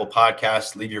there on Apple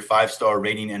Podcasts, leave your 5-star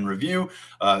rating and review,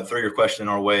 throw your question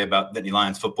our way about Nittany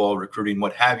Lions football, recruiting,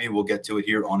 what have you. We'll get to it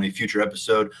here on a future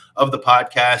episode of the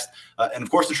podcast. And of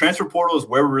course, the transfer portal is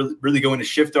where we're really going to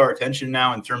shift our attention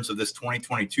now in terms of this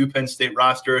 2022 Penn State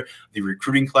roster. The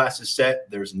recruiting class is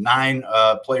set. There's 9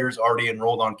 players already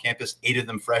enrolled on campus, 8 of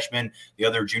them freshmen, the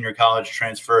other junior college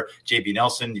transfer, JB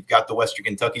Nelson. You've got the Western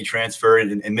Kentucky transfer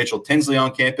and Mitchell Tinsley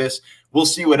on campus. We'll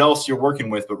see what else you're working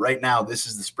with, but right now this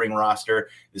is the spring roster.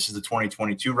 This is the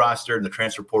 2022 roster, and the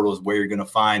transfer portal is where you're going to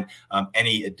find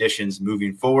any additions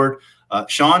moving forward.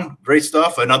 Sean, great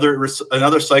stuff. Another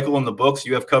cycle in the books.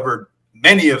 You have covered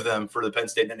many of them for the Penn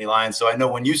State Nittany Lions. So I know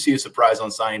when you see a surprise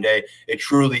on signing day, it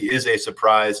truly is a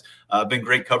surprise. Been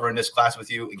great covering this class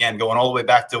with you. Again, going all the way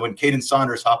back to when Caden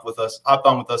Saunders hopped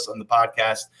on with us on the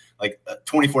podcast, like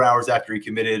 24 hours after he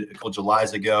committed a couple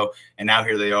Julys ago. And now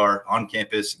here they are on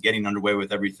campus, getting underway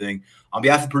with everything. On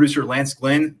behalf of producer Lance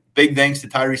Glynn, big thanks to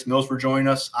Tyrese Mills for joining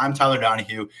us. I'm Tyler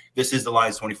Donahue. This is the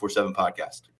Lions 24/7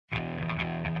 podcast.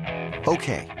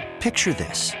 Okay, picture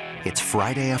this. It's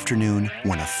Friday afternoon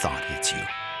when a thought hits you.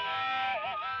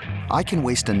 I can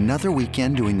waste another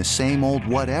weekend doing the same old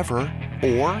whatever,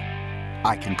 or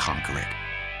I can conquer it.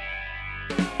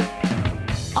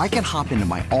 I can hop into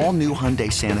my all-new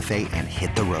Hyundai Santa Fe and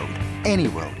hit the road. Any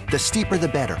road. The steeper, the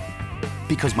better.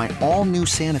 Because my all-new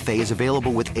Santa Fe is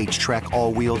available with H-Track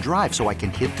all-wheel drive, so I can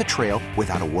hit the trail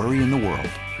without a worry in the world.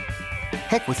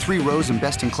 Heck, with 3 rows and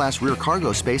best-in-class rear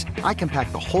cargo space, I can pack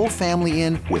the whole family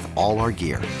in with all our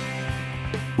gear.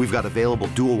 We've got available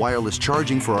dual wireless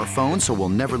charging for our phones, so we'll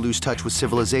never lose touch with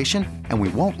civilization, and we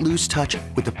won't lose touch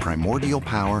with the primordial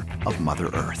power of Mother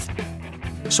Earth.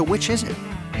 So which is it?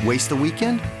 Waste the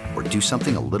weekend or do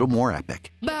something a little more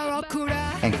epic?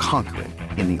 And conquer it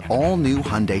in the all-new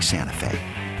Hyundai Santa Fe.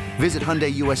 Visit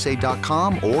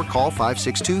HyundaiUSA.com or call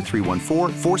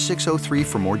 562-314-4603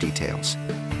 for more details.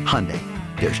 Hyundai,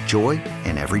 there's joy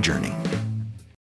in every journey.